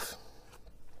stuff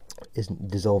isn't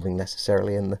dissolving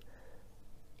necessarily in the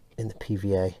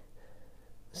PVA.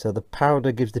 So the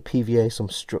powder gives the PVA some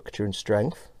structure and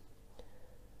strength,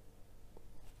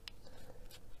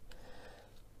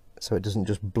 so it doesn't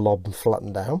just blob and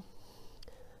flatten down,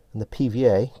 and the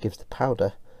PVA gives the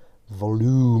powder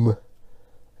volume,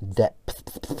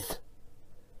 depth.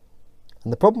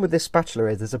 And the problem with this spatula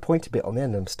is there's a pointy bit on the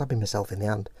end and I'm stabbing myself in the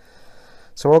hand.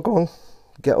 So I'll go and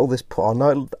get all this put on.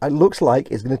 Now it looks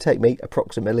like it's going to take me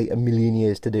approximately 1,000,000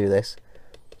 years to do this,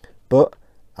 but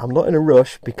I'm not in a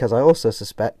rush, because I also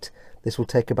suspect this will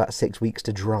take about 6 weeks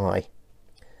to dry.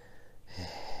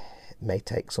 It may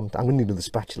take some time. I'm going to need the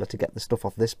spatula to get the stuff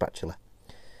off this spatula.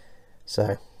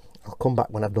 So I'll come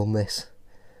back when I've done this.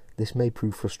 This may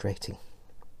prove frustrating.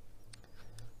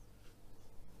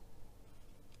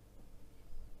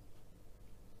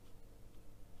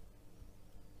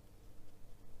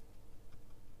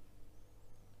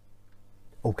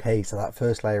 Okay, so that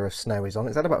first layer of snow is on.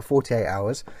 It's had about 48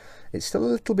 hours. It's still a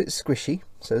little bit squishy,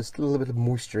 so there's still a little bit of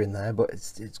moisture in there, but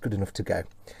it's good enough to go.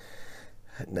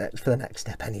 For the next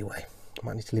step anyway. I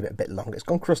might need to leave it a bit longer. It's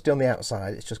gone crusty on the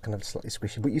outside, it's just kind of slightly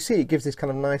squishy. But you see it gives this kind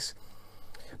of nice,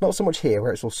 not so much here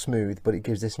where it's all smooth, but it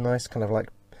gives this nice kind of like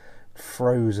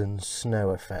frozen snow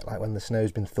effect, like when the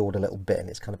snow's been thawed a little bit and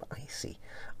it's kind of icy.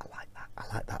 I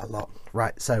like that a lot.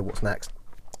 Right, so what's next?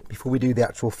 Before we do the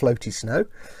actual floaty snow,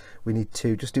 we need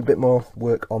to just do a bit more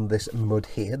work on this mud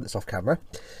here that's off camera.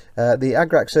 The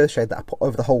Agrax Earthshade that I put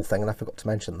over the whole thing, and I forgot to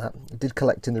mention that, it did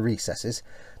collect in the recesses,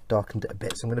 darkened it a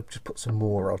bit, so I'm going to just put some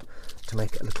more on to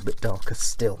make it a little bit darker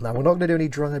still. Now we're not going to do any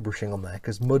dry brushing on there,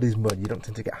 because mud is mud. You don't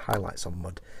tend to get highlights on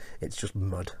mud, it's just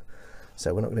mud.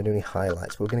 So we're not going to do any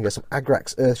highlights. We're going to get some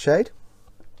Agrax Earthshade,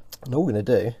 and all we're going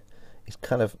to do is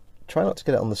kind of try not to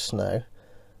get it on the snow,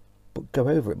 but go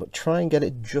over it, but try and get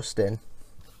it just in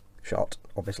shot,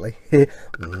 obviously.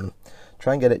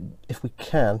 Try and get it, if we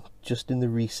can, just in the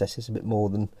recesses a bit more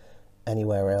than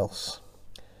anywhere else,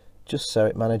 just so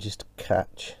it manages to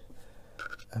catch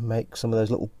and make some of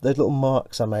those little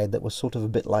marks I made that were sort of a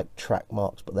bit like track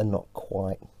marks, but they're not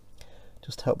quite.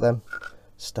 Just help them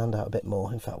stand out a bit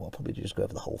more. In fact, we'll probably just go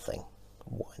over the whole thing.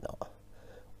 Why not?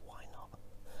 Why not?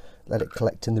 Let it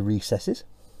collect in the recesses,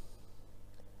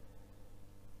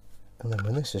 and then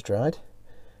when this is dried,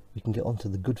 we can get on to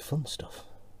the good fun stuff.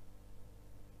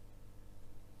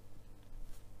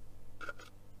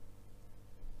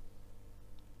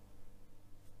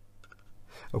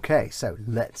 Okay, so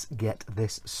let's get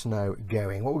this snow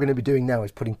going. What we're going to be doing now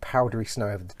is putting powdery snow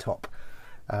over the top,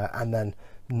 and then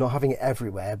not having it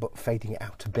everywhere, but fading it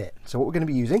out a bit. So what we're going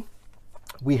to be using,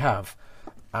 we have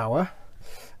our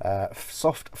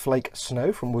soft flake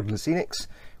snow from Woodland Scenics.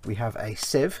 We have a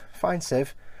sieve, fine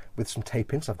sieve, with some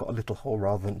tape in, so I've got a little hole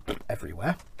rather than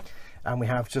everywhere. And we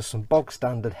have just some bog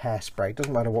standard hairspray.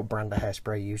 Doesn't matter what brand of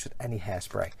hairspray you use, just any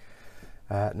hairspray.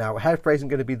 Now hairspray isn't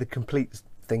going to be the complete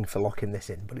thing for locking this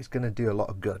in, but it's going to do a lot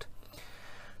of good.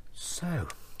 So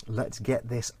let's get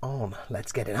this on.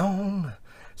 Let's get it on.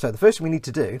 So the first thing we need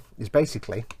to do is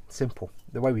basically simple.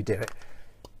 The way we do it,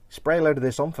 spray a load of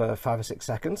this on for 5 or 6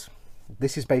 seconds.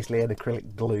 This is basically an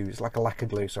acrylic glue. It's like a lacquer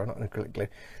glue, sorry, not an acrylic glue.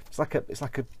 It's like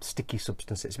a sticky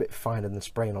substance. It's a bit finer than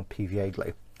spraying on PVA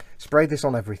glue. Spray this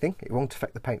on everything. It won't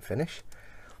affect the paint finish.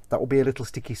 That will be a little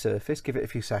sticky surface. Give it a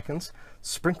few seconds.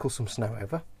 Sprinkle some snow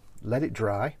over. Let it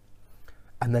dry.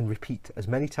 And then repeat as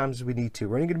many times as we need to.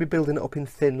 We're only going to be building it up in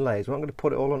thin layers. We're not going to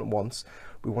put it all on at once.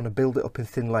 We want to build it up in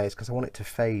thin layers because I want it to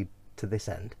fade to this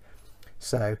end.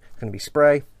 So it's going to be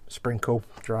spray, sprinkle,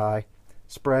 dry,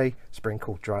 spray,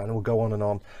 sprinkle, dry, and we'll go on and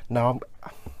on. Now,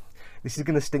 this is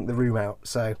going to stink the room out.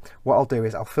 So what I'll do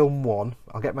is I'll film one.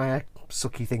 I'll get my air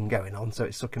sucky thing going on so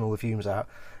it's sucking all the fumes out.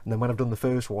 And then when I've done the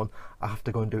first one, I have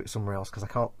to go and do it somewhere else because I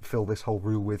can't fill this whole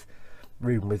room with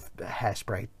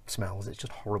hairspray smells. It's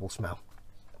just horrible smell.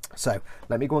 So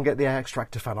let me go and get the air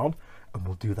extractor fan on and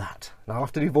we'll do that. Now I'll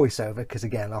have to do voiceover because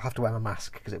again I'll have to wear my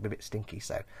mask because it'll be a bit stinky,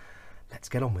 so let's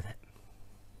get on with it.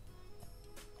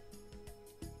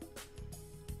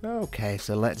 Okay,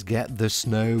 so let's get the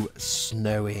snow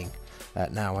snowing.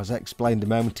 Now, as I explained a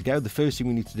moment ago, the first thing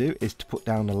we need to do is to put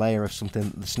down a layer of something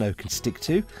that the snow can stick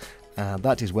to, and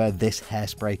that is where this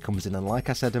hairspray comes in. And like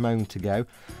I said a moment ago,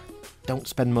 don't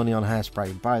spend money on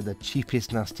hairspray. Buy the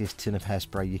cheapest, nastiest tin of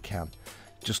hairspray you can.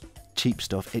 Just cheap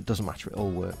stuff, it doesn't matter, it all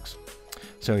works.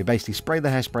 So we basically spray the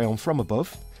hairspray on from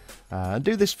above, and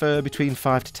do this for between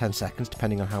 5 to 10 seconds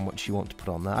depending on how much you want to put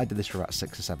on there. I did this for about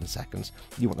 6 or 7 seconds.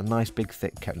 You want a nice big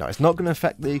thick coat. Now it's not going to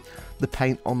affect the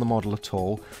paint on the model at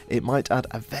all. It might add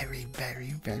a very,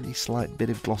 very, very slight bit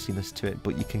of glossiness to it,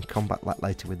 but you can combat that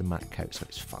later with a matte coat, so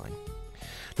it's fine.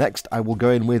 Next I will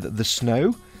go in with the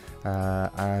snow.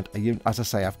 And as I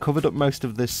say, I've covered up most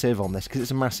of the sieve on this because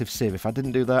it's a massive sieve. If I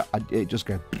didn't do that, it'd just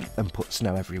go and put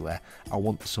snow everywhere. I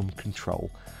want some control.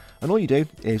 And all you do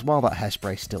is, while that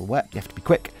hairspray is still wet, you have to be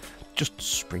quick, just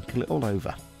sprinkle it all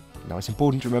over. Now it's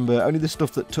important to remember, only the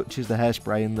stuff that touches the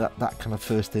hairspray and that kind of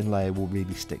first thin layer will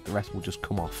really stick. The rest will just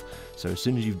come off. So as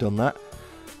soon as you've done that,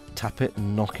 tap it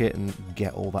and knock it and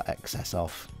get all that excess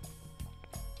off.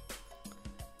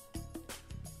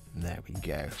 There we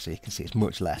go, so you can see it's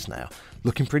much less now.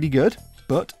 Looking pretty good,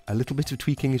 but a little bit of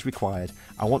tweaking is required.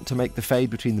 I want to make the fade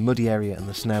between the muddy area and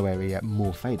the snow area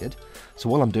more faded. So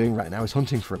all I'm doing right now is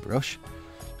hunting for a brush,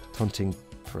 knocking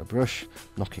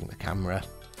the camera,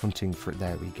 hunting for it.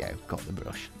 There we go, got the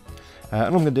brush. And all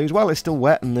I'm going to do is, while it's still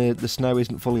wet and the snow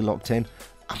isn't fully locked in,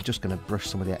 I'm just going to brush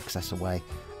some of the excess away.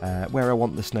 Where I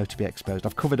want the snow to be exposed.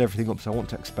 I've covered everything up, so I want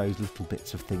to expose little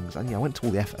bits of things. And yeah, I went to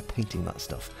all the effort of painting that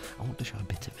stuff. I want to show a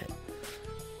bit of it.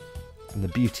 And the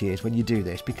beauty is, when you do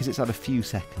this, because it's had a few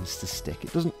seconds to stick,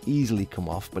 it doesn't easily come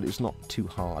off, but it's not too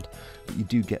hard. But you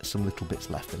do get some little bits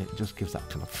left, and it just gives that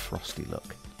kind of frosty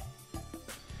look.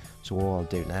 So all I'll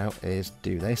do now is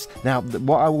do this. Now,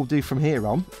 what I will do from here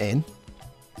on in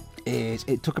is,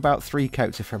 it took about 3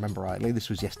 coats if I remember rightly. This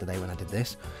was yesterday when I did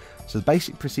this. So the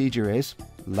basic procedure is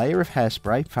layer of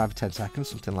hairspray, 5 or 10 seconds,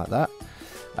 something like that.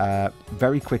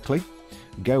 Very quickly,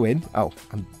 go in. Oh,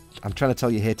 I'm trying to tell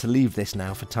you here to leave this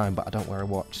now for time, but I don't wear a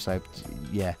watch, so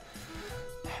yeah,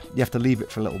 you have to leave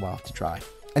it for a little while to dry.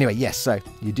 Anyway, yes, so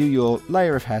you do your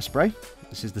layer of hairspray.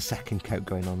 This is the second coat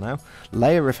going on now.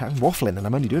 Layer of I'm waffling and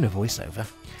I'm only doing a voiceover.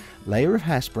 Layer of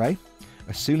hairspray.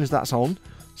 As soon as that's on,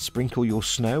 sprinkle your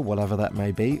snow, whatever that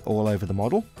may be, all over the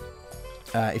model.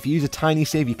 If you use a tiny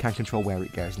sieve, you can control where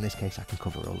it goes. In this case, I can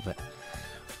cover all of it.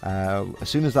 As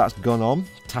soon as that's gone on,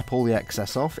 tap all the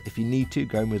excess off. If you need to,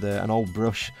 go in with an old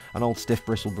brush, an old stiff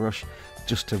bristle brush,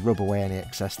 just to rub away any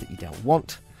excess that you don't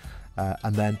want.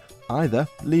 And then either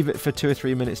leave it for 2 or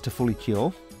 3 minutes to fully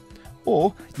cure,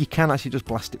 or you can actually just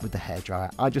blast it with the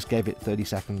hairdryer. I just gave it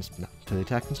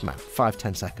 5,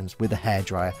 10 seconds with the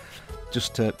hairdryer,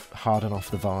 just to harden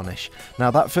off the varnish.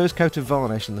 Now that first coat of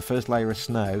varnish and the first layer of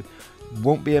snow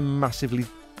won't be a massively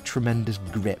tremendous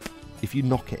grip. If you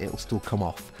knock it, it'll still come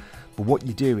off. But what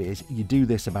you do is, you do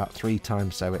this about 3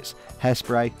 times. So it's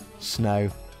hairspray,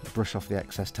 snow, brush off the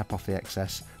excess, tap off the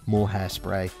excess, more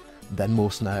hairspray, then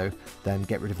more snow, then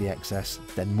get rid of the excess,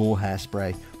 then more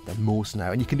hairspray, then more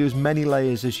snow. And you can do as many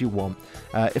layers as you want.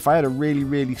 If I had a really,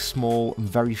 really small and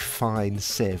very fine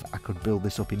sieve, I could build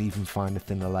this up in even finer,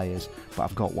 thinner layers. But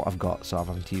I've got what I've got, so I've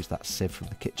having to use that sieve from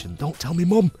the kitchen. Don't tell me,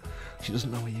 Mum! She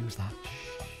doesn't know I use that.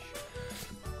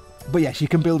 But yes, you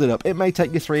can build it up. It may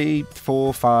take you 3,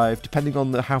 4, 5, depending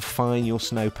on how fine your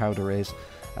snow powder is.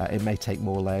 It may take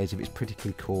more layers. If it's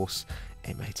particularly coarse,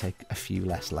 it may take a few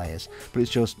less layers. But it's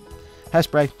just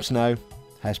hairspray, snow,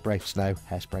 hairspray, snow,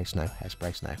 hairspray, snow,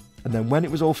 hairspray, snow. And then when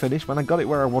it was all finished, when I got it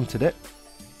where I wanted it,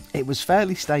 it was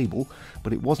fairly stable,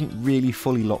 but it wasn't really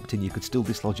fully locked in. You could still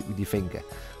dislodge it with your finger.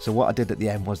 So what I did at the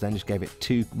end was then just gave it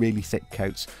 2 really thick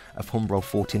coats of Humbrol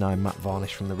 49 matte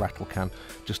varnish from the rattle can,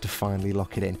 just to finally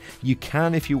lock it in. You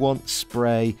can, if you want,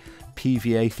 spray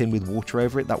PVA thin with water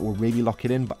over it that will really lock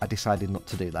it in, but I decided not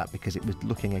to do that because it was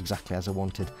looking exactly as I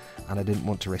wanted and I didn't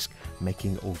want to risk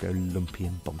making it all go lumpy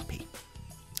and bumpy.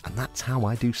 And that's how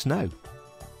I do snow.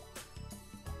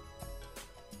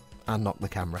 And knock the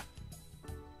camera.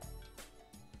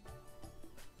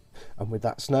 And with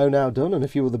that snow now done and a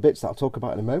few other bits that I'll talk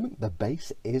about in a moment, the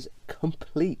base is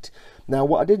complete. Now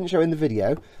what I didn't show in the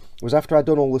video was after I'd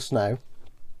done all the snow,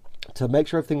 to make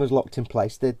sure everything was locked in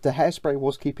place, the hairspray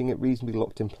was keeping it reasonably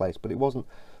locked in place, but it wasn't,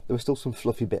 there were still some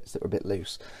fluffy bits that were a bit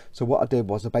loose. So what I did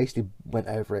was I basically went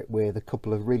over it with a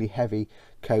couple of really heavy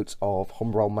coats of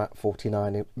Humbrol Matte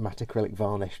 49 matte acrylic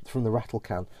varnish from the rattle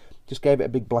can. Just gave it a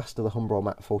big blast of the Humbrol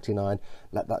Matte 49,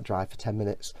 let that dry for 10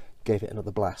 minutes, gave it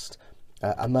another blast.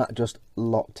 And that just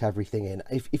locked everything in.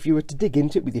 If you were to dig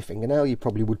into it with your fingernail, you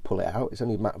probably would pull it out. It's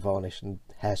only matte varnish and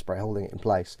hairspray holding it in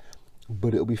place.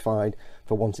 But it'll be fine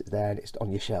for once it's there and it's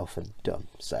on your shelf and done.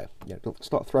 So, you know, don't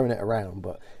start throwing it around,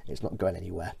 but it's not going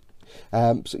anywhere.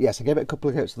 So yes, I gave it a couple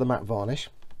of coats of the matte varnish.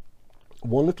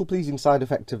 One little pleasing side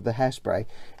effect of the hairspray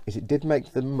is it did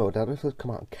make the mud, I don't know if it'll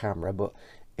come out on camera, but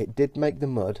it did make the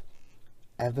mud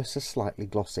ever so slightly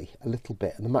glossy, a little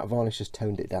bit, and the matte varnish has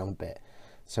toned it down a bit.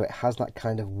 So it has that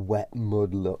kind of wet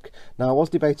mud look. Now I was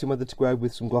debating whether to go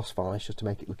with some gloss varnish just to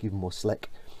make it look even more slick.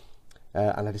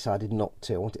 And I decided not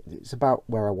to. It's about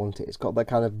where I want it. It's got that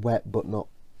kind of wet but not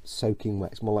soaking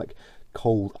wet. It's more like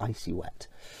cold, icy wet.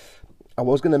 I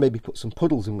was going to maybe put some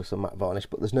puddles in with some matte varnish,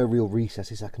 but there's no real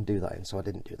recesses I can do that in, so I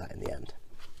didn't do that in the end.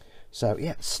 So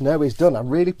yeah, snow is done. I'm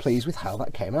really pleased with how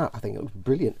that came out. I think it looks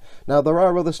brilliant. Now there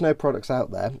are other snow products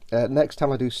out there. Next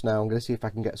time I do snow, I'm going to see if I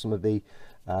can get some of the,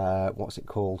 what's it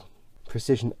called?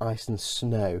 Precision Ice and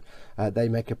Snow. They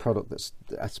make a product that's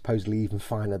supposedly even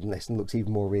finer than this and looks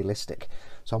even more realistic.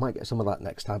 So I might get some of that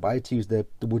next time. But I had to use the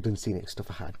wooden scenic stuff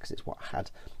I had because it's what I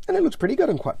had. And it looks pretty good.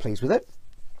 I'm quite pleased with it.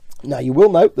 Now you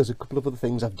will note there's a couple of other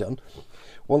things I've done.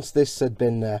 Once this had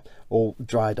been all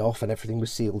dried off and everything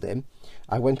was sealed in,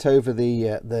 I went over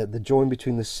the join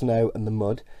between the snow and the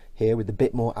mud here with a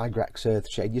bit more Agrax Earth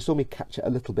shade. You saw me catch it a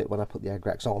little bit when I put the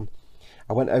Agrax on.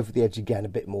 I went over the edge again a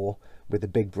bit more with a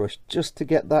big brush just to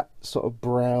get that sort of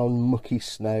brown mucky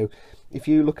snow. If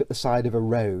you look at the side of a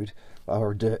road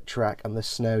or a dirt track and the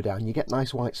snow down, you get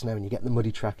nice white snow and you get the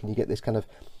muddy track and you get this kind of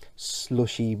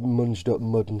slushy munged up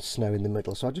mud and snow in the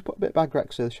middle. So I just put a bit of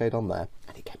Agrax Earth shade on there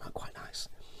and it came out quite nice.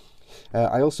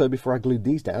 I also, before I glued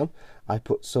these down, I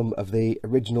put some of the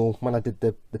original, when I did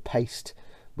the paste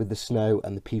with the snow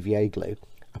and the PVA glue,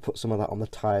 I put some of that on the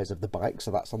tyres of the bike,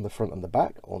 so that's on the front and the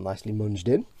back, all nicely munged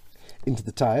in into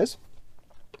the tyres.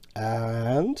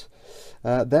 And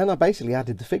then I basically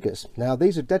added the figures. Now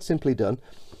these are dead simply done.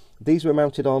 These were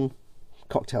mounted on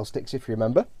cocktail sticks, if you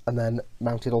remember, and then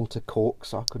mounted onto cork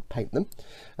so I could paint them.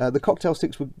 The cocktail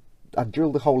sticks were, I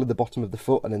drilled a hole in the bottom of the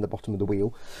foot and in the bottom of the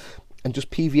wheel and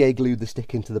just PVA glued the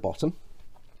stick into the bottom.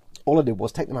 All I did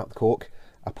was take them out of the cork,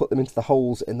 I put them into the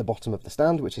holes in the bottom of the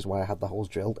stand, which is why I had the holes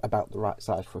drilled about the right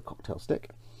size for a cocktail stick.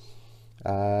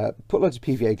 Put loads of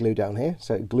PVA glue down here,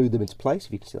 so it glued them into place,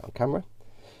 if you can see that on camera.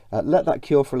 Let that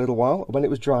cure for a little while. When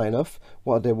it was dry enough,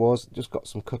 what I did was just got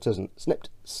some cutters and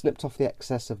snipped off the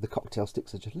excess of the cocktail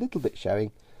sticks, so just a little bit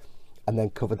showing, and then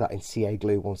covered that in CA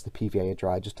glue once the PVA had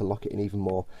dried, just to lock it in even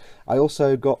more. I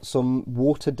also got some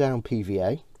watered down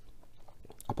PVA.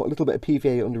 I put a little bit of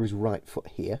PVA under his right foot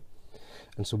here,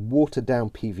 and some watered down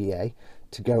PVA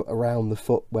to go around the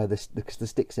foot where the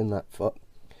stick's in that foot.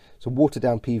 So watered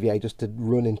down PVA just to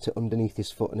run into underneath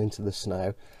his foot and into the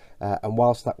snow. And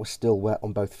whilst that was still wet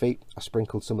on both feet, I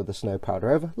sprinkled some of the snow powder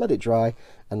over, let it dry,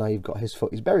 and now you've got his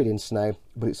foot. He's buried in snow,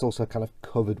 but it's also kind of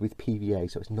covered with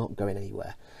PVA, so it's not going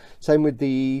anywhere. Same with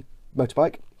the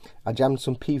motorbike. I jammed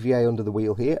some PVA under the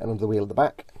wheel here and under the wheel at the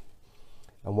back,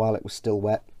 and while it was still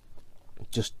wet,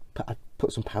 I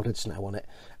put some powdered snow on it,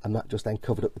 and that just then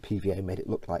covered up the PVA and made it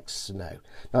look like snow.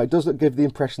 Now it does give the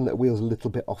impression that the wheel's a little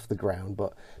bit off the ground,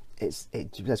 but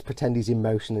let's pretend he's in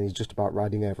motion and he's just about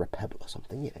riding over a pebble or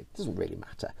something. You know, it doesn't really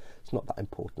matter. It's not that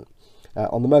important.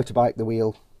 On the motorbike, the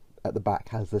wheel at the back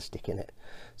has the stick in it.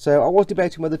 So I was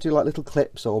debating whether to do like little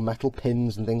clips or metal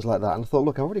pins and things like that, and I thought,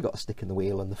 look, I've already got a stick in the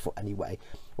wheel and the foot anyway.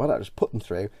 Why don't I just put them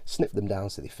through, snip them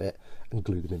down so they fit, and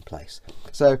glue them in place?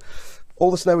 So all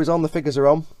the snow is on, the figures are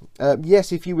on.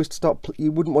 Yes, if you was to stop,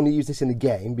 you wouldn't want to use this in the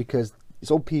game because it's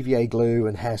all PVA glue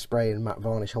and hairspray and matte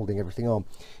varnish holding everything on.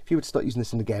 If you were to start using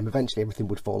this in the game, eventually everything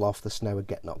would fall off, the snow would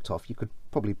get knocked off. You could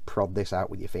probably prod this out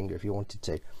with your finger if you wanted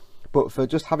to. But for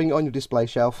just having it on your display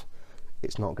shelf,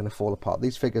 it's not going to fall apart.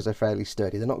 These figures are fairly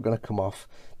sturdy, they're not going to come off.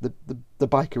 The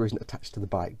biker isn't attached to the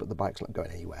bike, but the bike's not going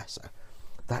anywhere, so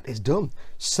that is done.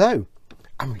 So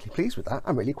I'm really pleased with that.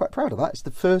 I'm really quite proud of that. It's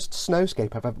the first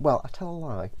snowscape I've ever... Well, I tell a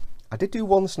lie. I did do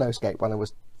one snowscape when I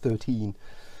was 13,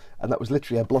 and that was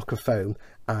literally a block of foam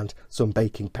and some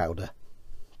baking powder.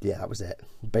 Yeah, that was it.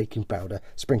 Baking powder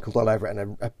sprinkled all over it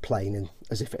and a plane in,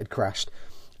 as if it had crashed.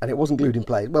 And it wasn't glued in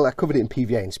place. Well, I covered it in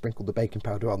PVA and sprinkled the baking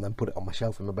powder on, then put it on my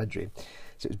shelf in my bedroom.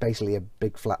 So it was basically a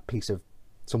big flat piece of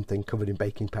something covered in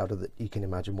baking powder that you can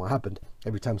imagine what happened.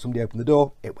 Every time somebody opened the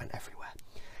door, it went everywhere.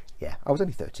 Yeah, I was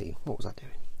only 13. What was I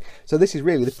doing? So this is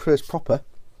really the first proper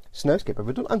snowscape I've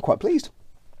ever done. I'm quite pleased.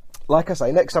 Like I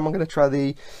say, next time I'm going to try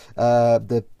the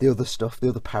other stuff, the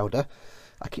other powder.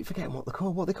 I keep forgetting what they're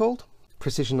called. What are they called?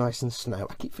 Precision Ice and Snow.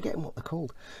 I keep forgetting what they're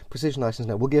called. Precision Ice and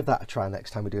Snow. We'll give that a try next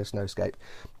time we do a snowscape,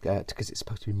 because it's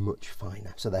supposed to be much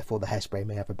finer. So therefore the hairspray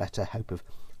may have a better hope of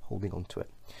holding on to it.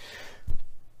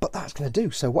 But that's going to do.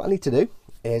 So what I need to do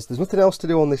is, there's nothing else to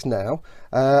do on this now.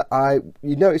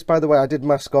 You notice, by the way, I did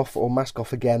mask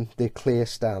off again the clear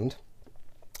stand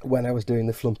when I was doing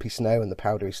the flumpy snow and the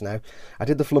powdery snow. I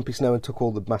did the flumpy snow and took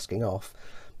all the masking off.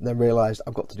 Then realised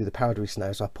I've got to do the powdery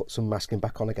snow, so I put some masking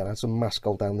back on again. I had some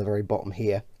mascol down the very bottom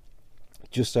here,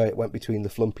 just so it went between the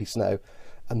flumpy snow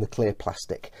and the clear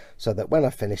plastic, so that when I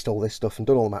finished all this stuff and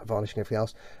done all the matte varnish and everything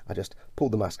else, I just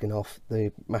pulled the masking off.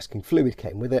 The masking fluid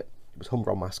came with it. It was Humber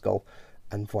on mascol,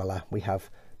 and voila, we have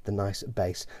the nice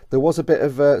base. There was a bit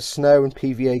of snow and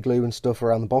PVA glue and stuff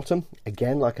around the bottom.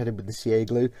 Again, like I did with the CA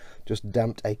glue, just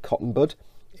damped a cotton bud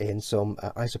in some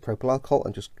isopropyl alcohol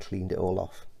and just cleaned it all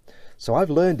off. So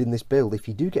I've learned in this build, if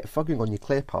you do get fogging on your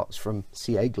clear parts from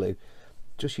CA glue,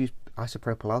 just use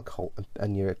isopropyl alcohol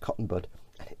and your cotton bud,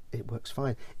 and it works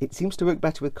fine. It seems to work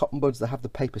better with cotton buds that have the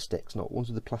paper sticks, not ones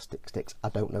with the plastic sticks. I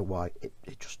don't know why,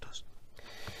 it just does.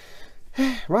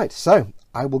 Right, so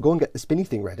I will go and get the spinny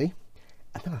thing ready,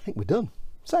 and then I think we're done.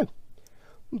 So,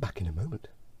 I'm back in a moment.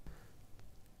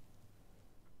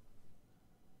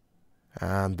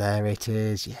 And there it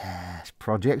is, yes,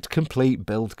 project complete,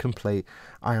 build complete.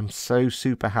 I am so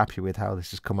super happy with how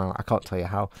this has come out. I can't tell you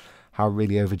how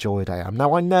really overjoyed I am.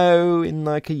 Now I know in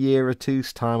like a year or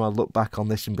two's time I'll look back on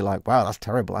this and be like, wow, that's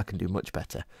terrible, I can do much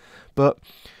better. But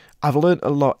I've learned a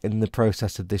lot in the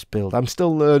process of this build. I'm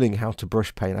still learning how to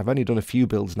brush paint. I've only done a few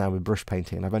builds now with brush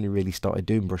painting, and I've only really started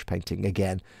doing brush painting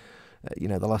again. You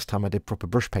know, the last time I did proper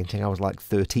brush painting I was like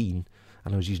 13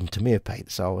 and I was using Tamiya paint,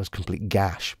 so I was complete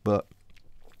gash. But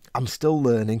I'm still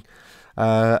learning.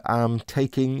 I'm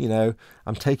taking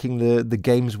the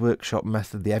Games Workshop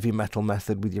method, the heavy metal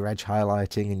method with your edge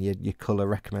highlighting and your colour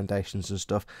recommendations and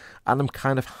stuff, and I'm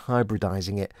kind of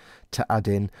hybridising it to add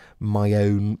in my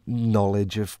own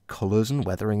knowledge of colours and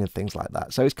weathering and things like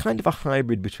that. So it's kind of a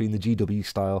hybrid between the GW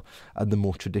style and the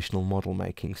more traditional model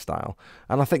making style,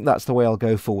 and I think that's the way I'll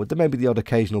go forward. There may be the odd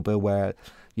occasional build where,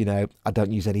 you know, I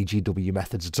don't use any GW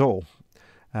methods at all.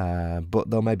 But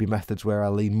there may be methods where I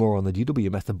lean more on the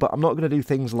GW method, but I'm not going to do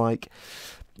things like,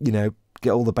 you know,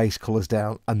 get all the base colours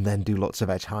down and then do lots of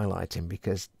edge highlighting,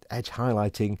 because edge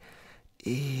highlighting,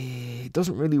 it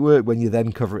doesn't really work when you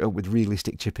then cover it up with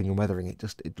realistic chipping and weathering. It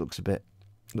looks a bit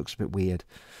weird.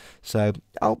 So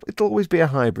it'll always be a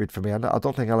hybrid for me. I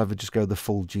don't think I'll ever just go the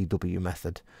full GW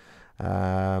method.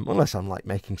 Unless I'm like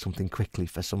making something quickly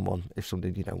for someone. If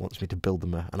somebody, you know, wants me to build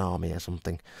them an army or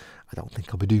something, I don't think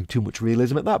I'll be doing too much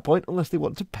realism at that point, unless they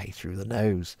want to pay through the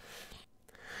nose.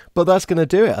 But that's going to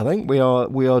do it. I think we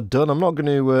are done. I'm not going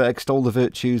to extol the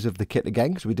virtues of the kit again,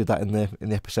 because we did that in the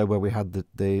episode where we had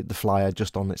the flyer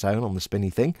just on its own on the spinny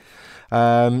thing.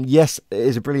 Yes, it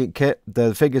is a brilliant kit.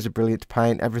 The figures are brilliant to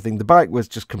paint. Everything. The bike was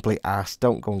just complete ass.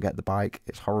 Don't go and get the bike.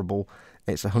 It's horrible.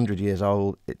 It's 100 years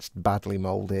old. It's badly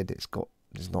moulded. It's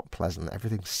not pleasant.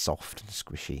 Everything's soft and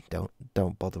squishy.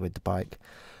 Don't bother with the bike.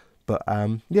 But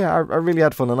yeah, I really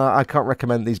had fun, and I can't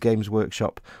recommend these Games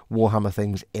Workshop Warhammer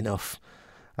things enough.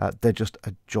 They're just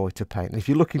a joy to paint. And if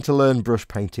you're looking to learn brush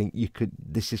painting,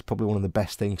 this is probably one of the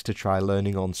best things to try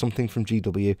learning on. Something from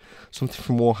GW, something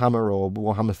from Warhammer or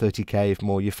Warhammer 40k if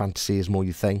more your fantasy is more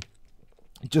your thing.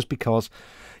 Just because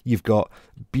you've got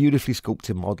beautifully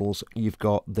sculpted models, you've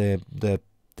got the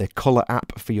colour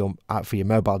app for your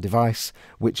mobile device,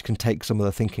 which can take some of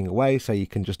the thinking away, so you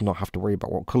can just not have to worry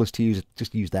about what colours to use.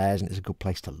 Just use theirs, and it's a good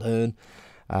place to learn.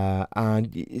 And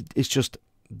it's just,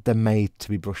 they're made to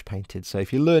be brush painted. So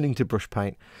if you're learning to brush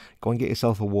paint, go and get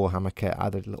yourself a Warhammer kit,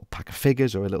 either a little pack of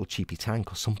figures or a little cheapy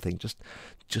tank or something.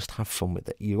 Just have fun with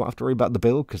it. You won't have to worry about the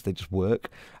build, because they just work,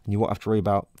 and you won't have to worry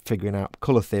about figuring out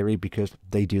colour theory, because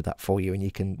they do that for you, and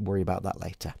you can worry about that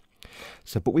later.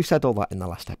 So, but we've said all that in the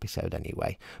last episode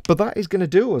anyway. But that is going to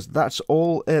do us. That's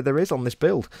all there is on this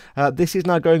build. This is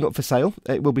now going up for sale.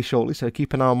 It will be shortly, so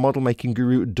keep an eye on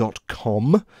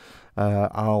modelmakingguru.com.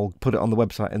 I'll put it on the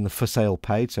website in the for sale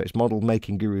page. So it's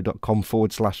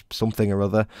modelmakingguru.com/something or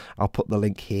other. I'll put the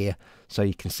link here so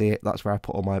you can see it. That's where I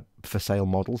put all my for sale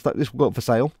models. This will go up for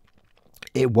sale.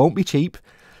 It won't be cheap.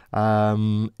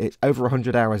 It's over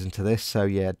 100 hours into this, so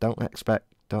yeah, don't expect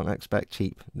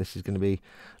cheap. This is going to be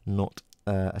not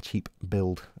a cheap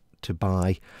build to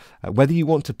buy. Whether you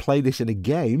want to play this in a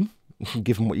game,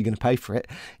 given what you're going to pay for it,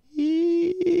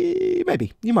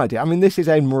 maybe you might do. I mean, this is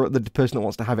aimed more at the person that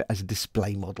wants to have it as a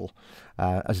display model.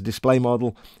 As a display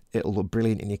model, it'll look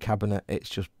brilliant in your cabinet. It's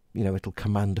just, you know, it'll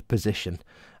command a position.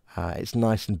 It's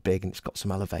nice and big, and it's got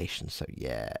some elevation, so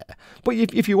yeah. But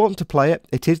if you want to play it,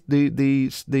 it is the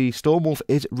Stormwolf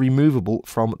is removable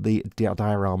from the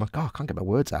diorama. God, I can't get my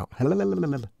words out.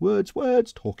 Words,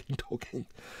 talking.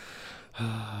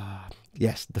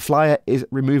 Yes, the flyer is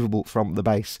removable from the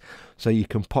base, so you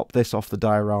can pop this off the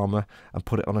diorama and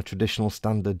put it on a traditional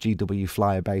standard GW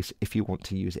flyer base if you want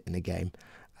to use it in a game.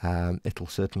 It'll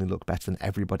certainly look better than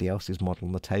everybody else's model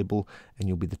on the table, and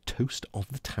you'll be the toast of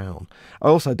the town. I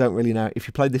also don't really know, if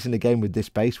you played this in a game with this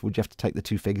base, would you have to take the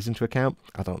two figures into account?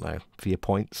 I don't know, for your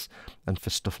points and for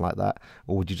stuff like that,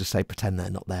 or would you just say pretend they're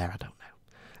not there? I don't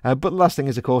know. But the last thing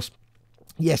is, of course,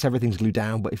 yes, everything's glued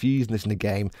down, but if you're using this in a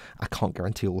game, I can't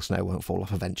guarantee all the snow won't fall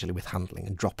off eventually with handling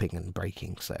and dropping and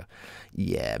breaking. So,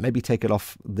 yeah, maybe take it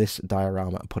off this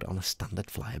diorama and put it on a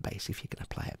standard flyer base if you're going to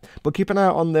play it. But keep an eye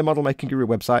out on the Model Making Guru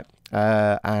website,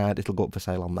 and it'll go up for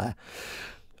sale on there.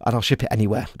 And I'll ship it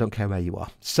anywhere. I don't care where you are.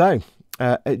 So,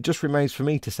 it just remains for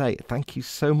me to say thank you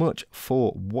so much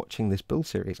for watching this build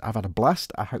series. I've had a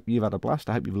blast. I hope you've had a blast.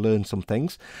 I hope you've learned some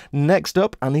things. Next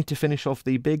up, I need to finish off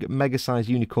the big mega size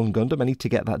unicorn Gundam. I need to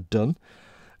get that done.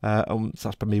 So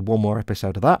that's probably one more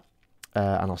episode of that.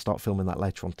 And I'll start filming that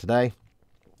later on today.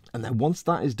 And then once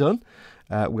that is done,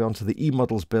 we're on to the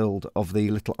E-Models build of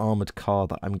the little armoured car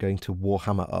that I'm going to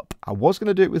Warhammer up. I was going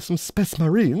to do it with some Space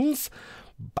Marines,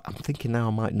 but I'm thinking now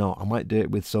I might not. I might do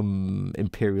it with some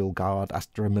Imperial Guard,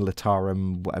 Astra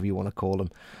Militarum, whatever you want to call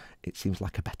them. It seems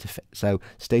like a better fit. So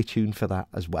stay tuned for that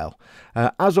as well.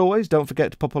 As always, don't forget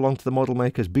to pop along to the Model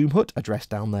Makers Boom Hut, address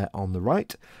down there on the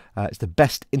right. It's the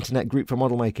best internet group for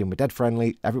model making. We're dead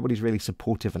friendly. Everybody's really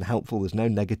supportive and helpful. There's no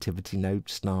negativity, no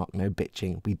snark, no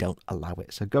bitching. We don't allow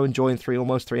it. So go and join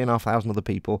almost 3,500 other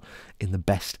people in the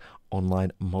best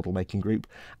online model making group.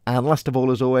 And last of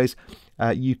all, as always,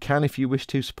 you can, if you wish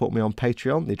to, support me on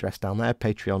Patreon. The address down there,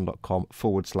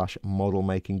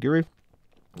 patreon.com/modelmakingguru.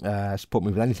 Support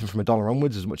me with anything from $1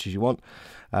 onwards, as much as you want.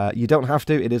 You don't have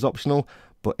to, it is optional,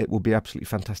 but it will be absolutely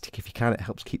fantastic if you can. It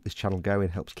helps keep this channel going,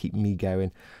 helps keep me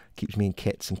going, keeps me in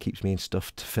kits and keeps me in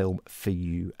stuff to film for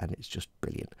you, and it's just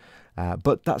brilliant.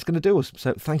 But that's going to do us.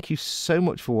 So thank you so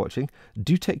much for watching.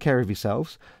 Do take care of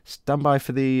yourselves. Stand by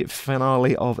for the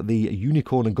finale of the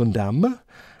Unicorn and Gundam,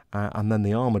 and then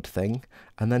the armoured thing,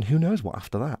 and then who knows what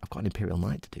after that. I've got an Imperial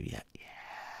Knight to do yet.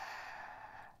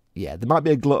 Yeah, there might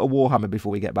be a glut of Warhammer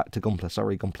before we get back to Gunpla.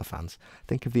 Sorry, Gunpla fans.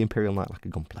 Think of the Imperial Knight like a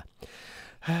Gunpla.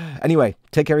 Anyway,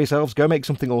 take care of yourselves. Go make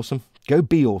something awesome. Go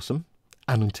be awesome.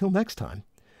 And until next time,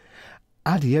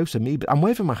 adios, amoeba. I'm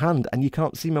waving my hand, and you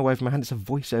can't see me waving my hand. It's a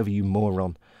voiceover, you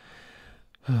moron.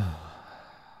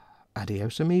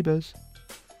 Adios, amoebas.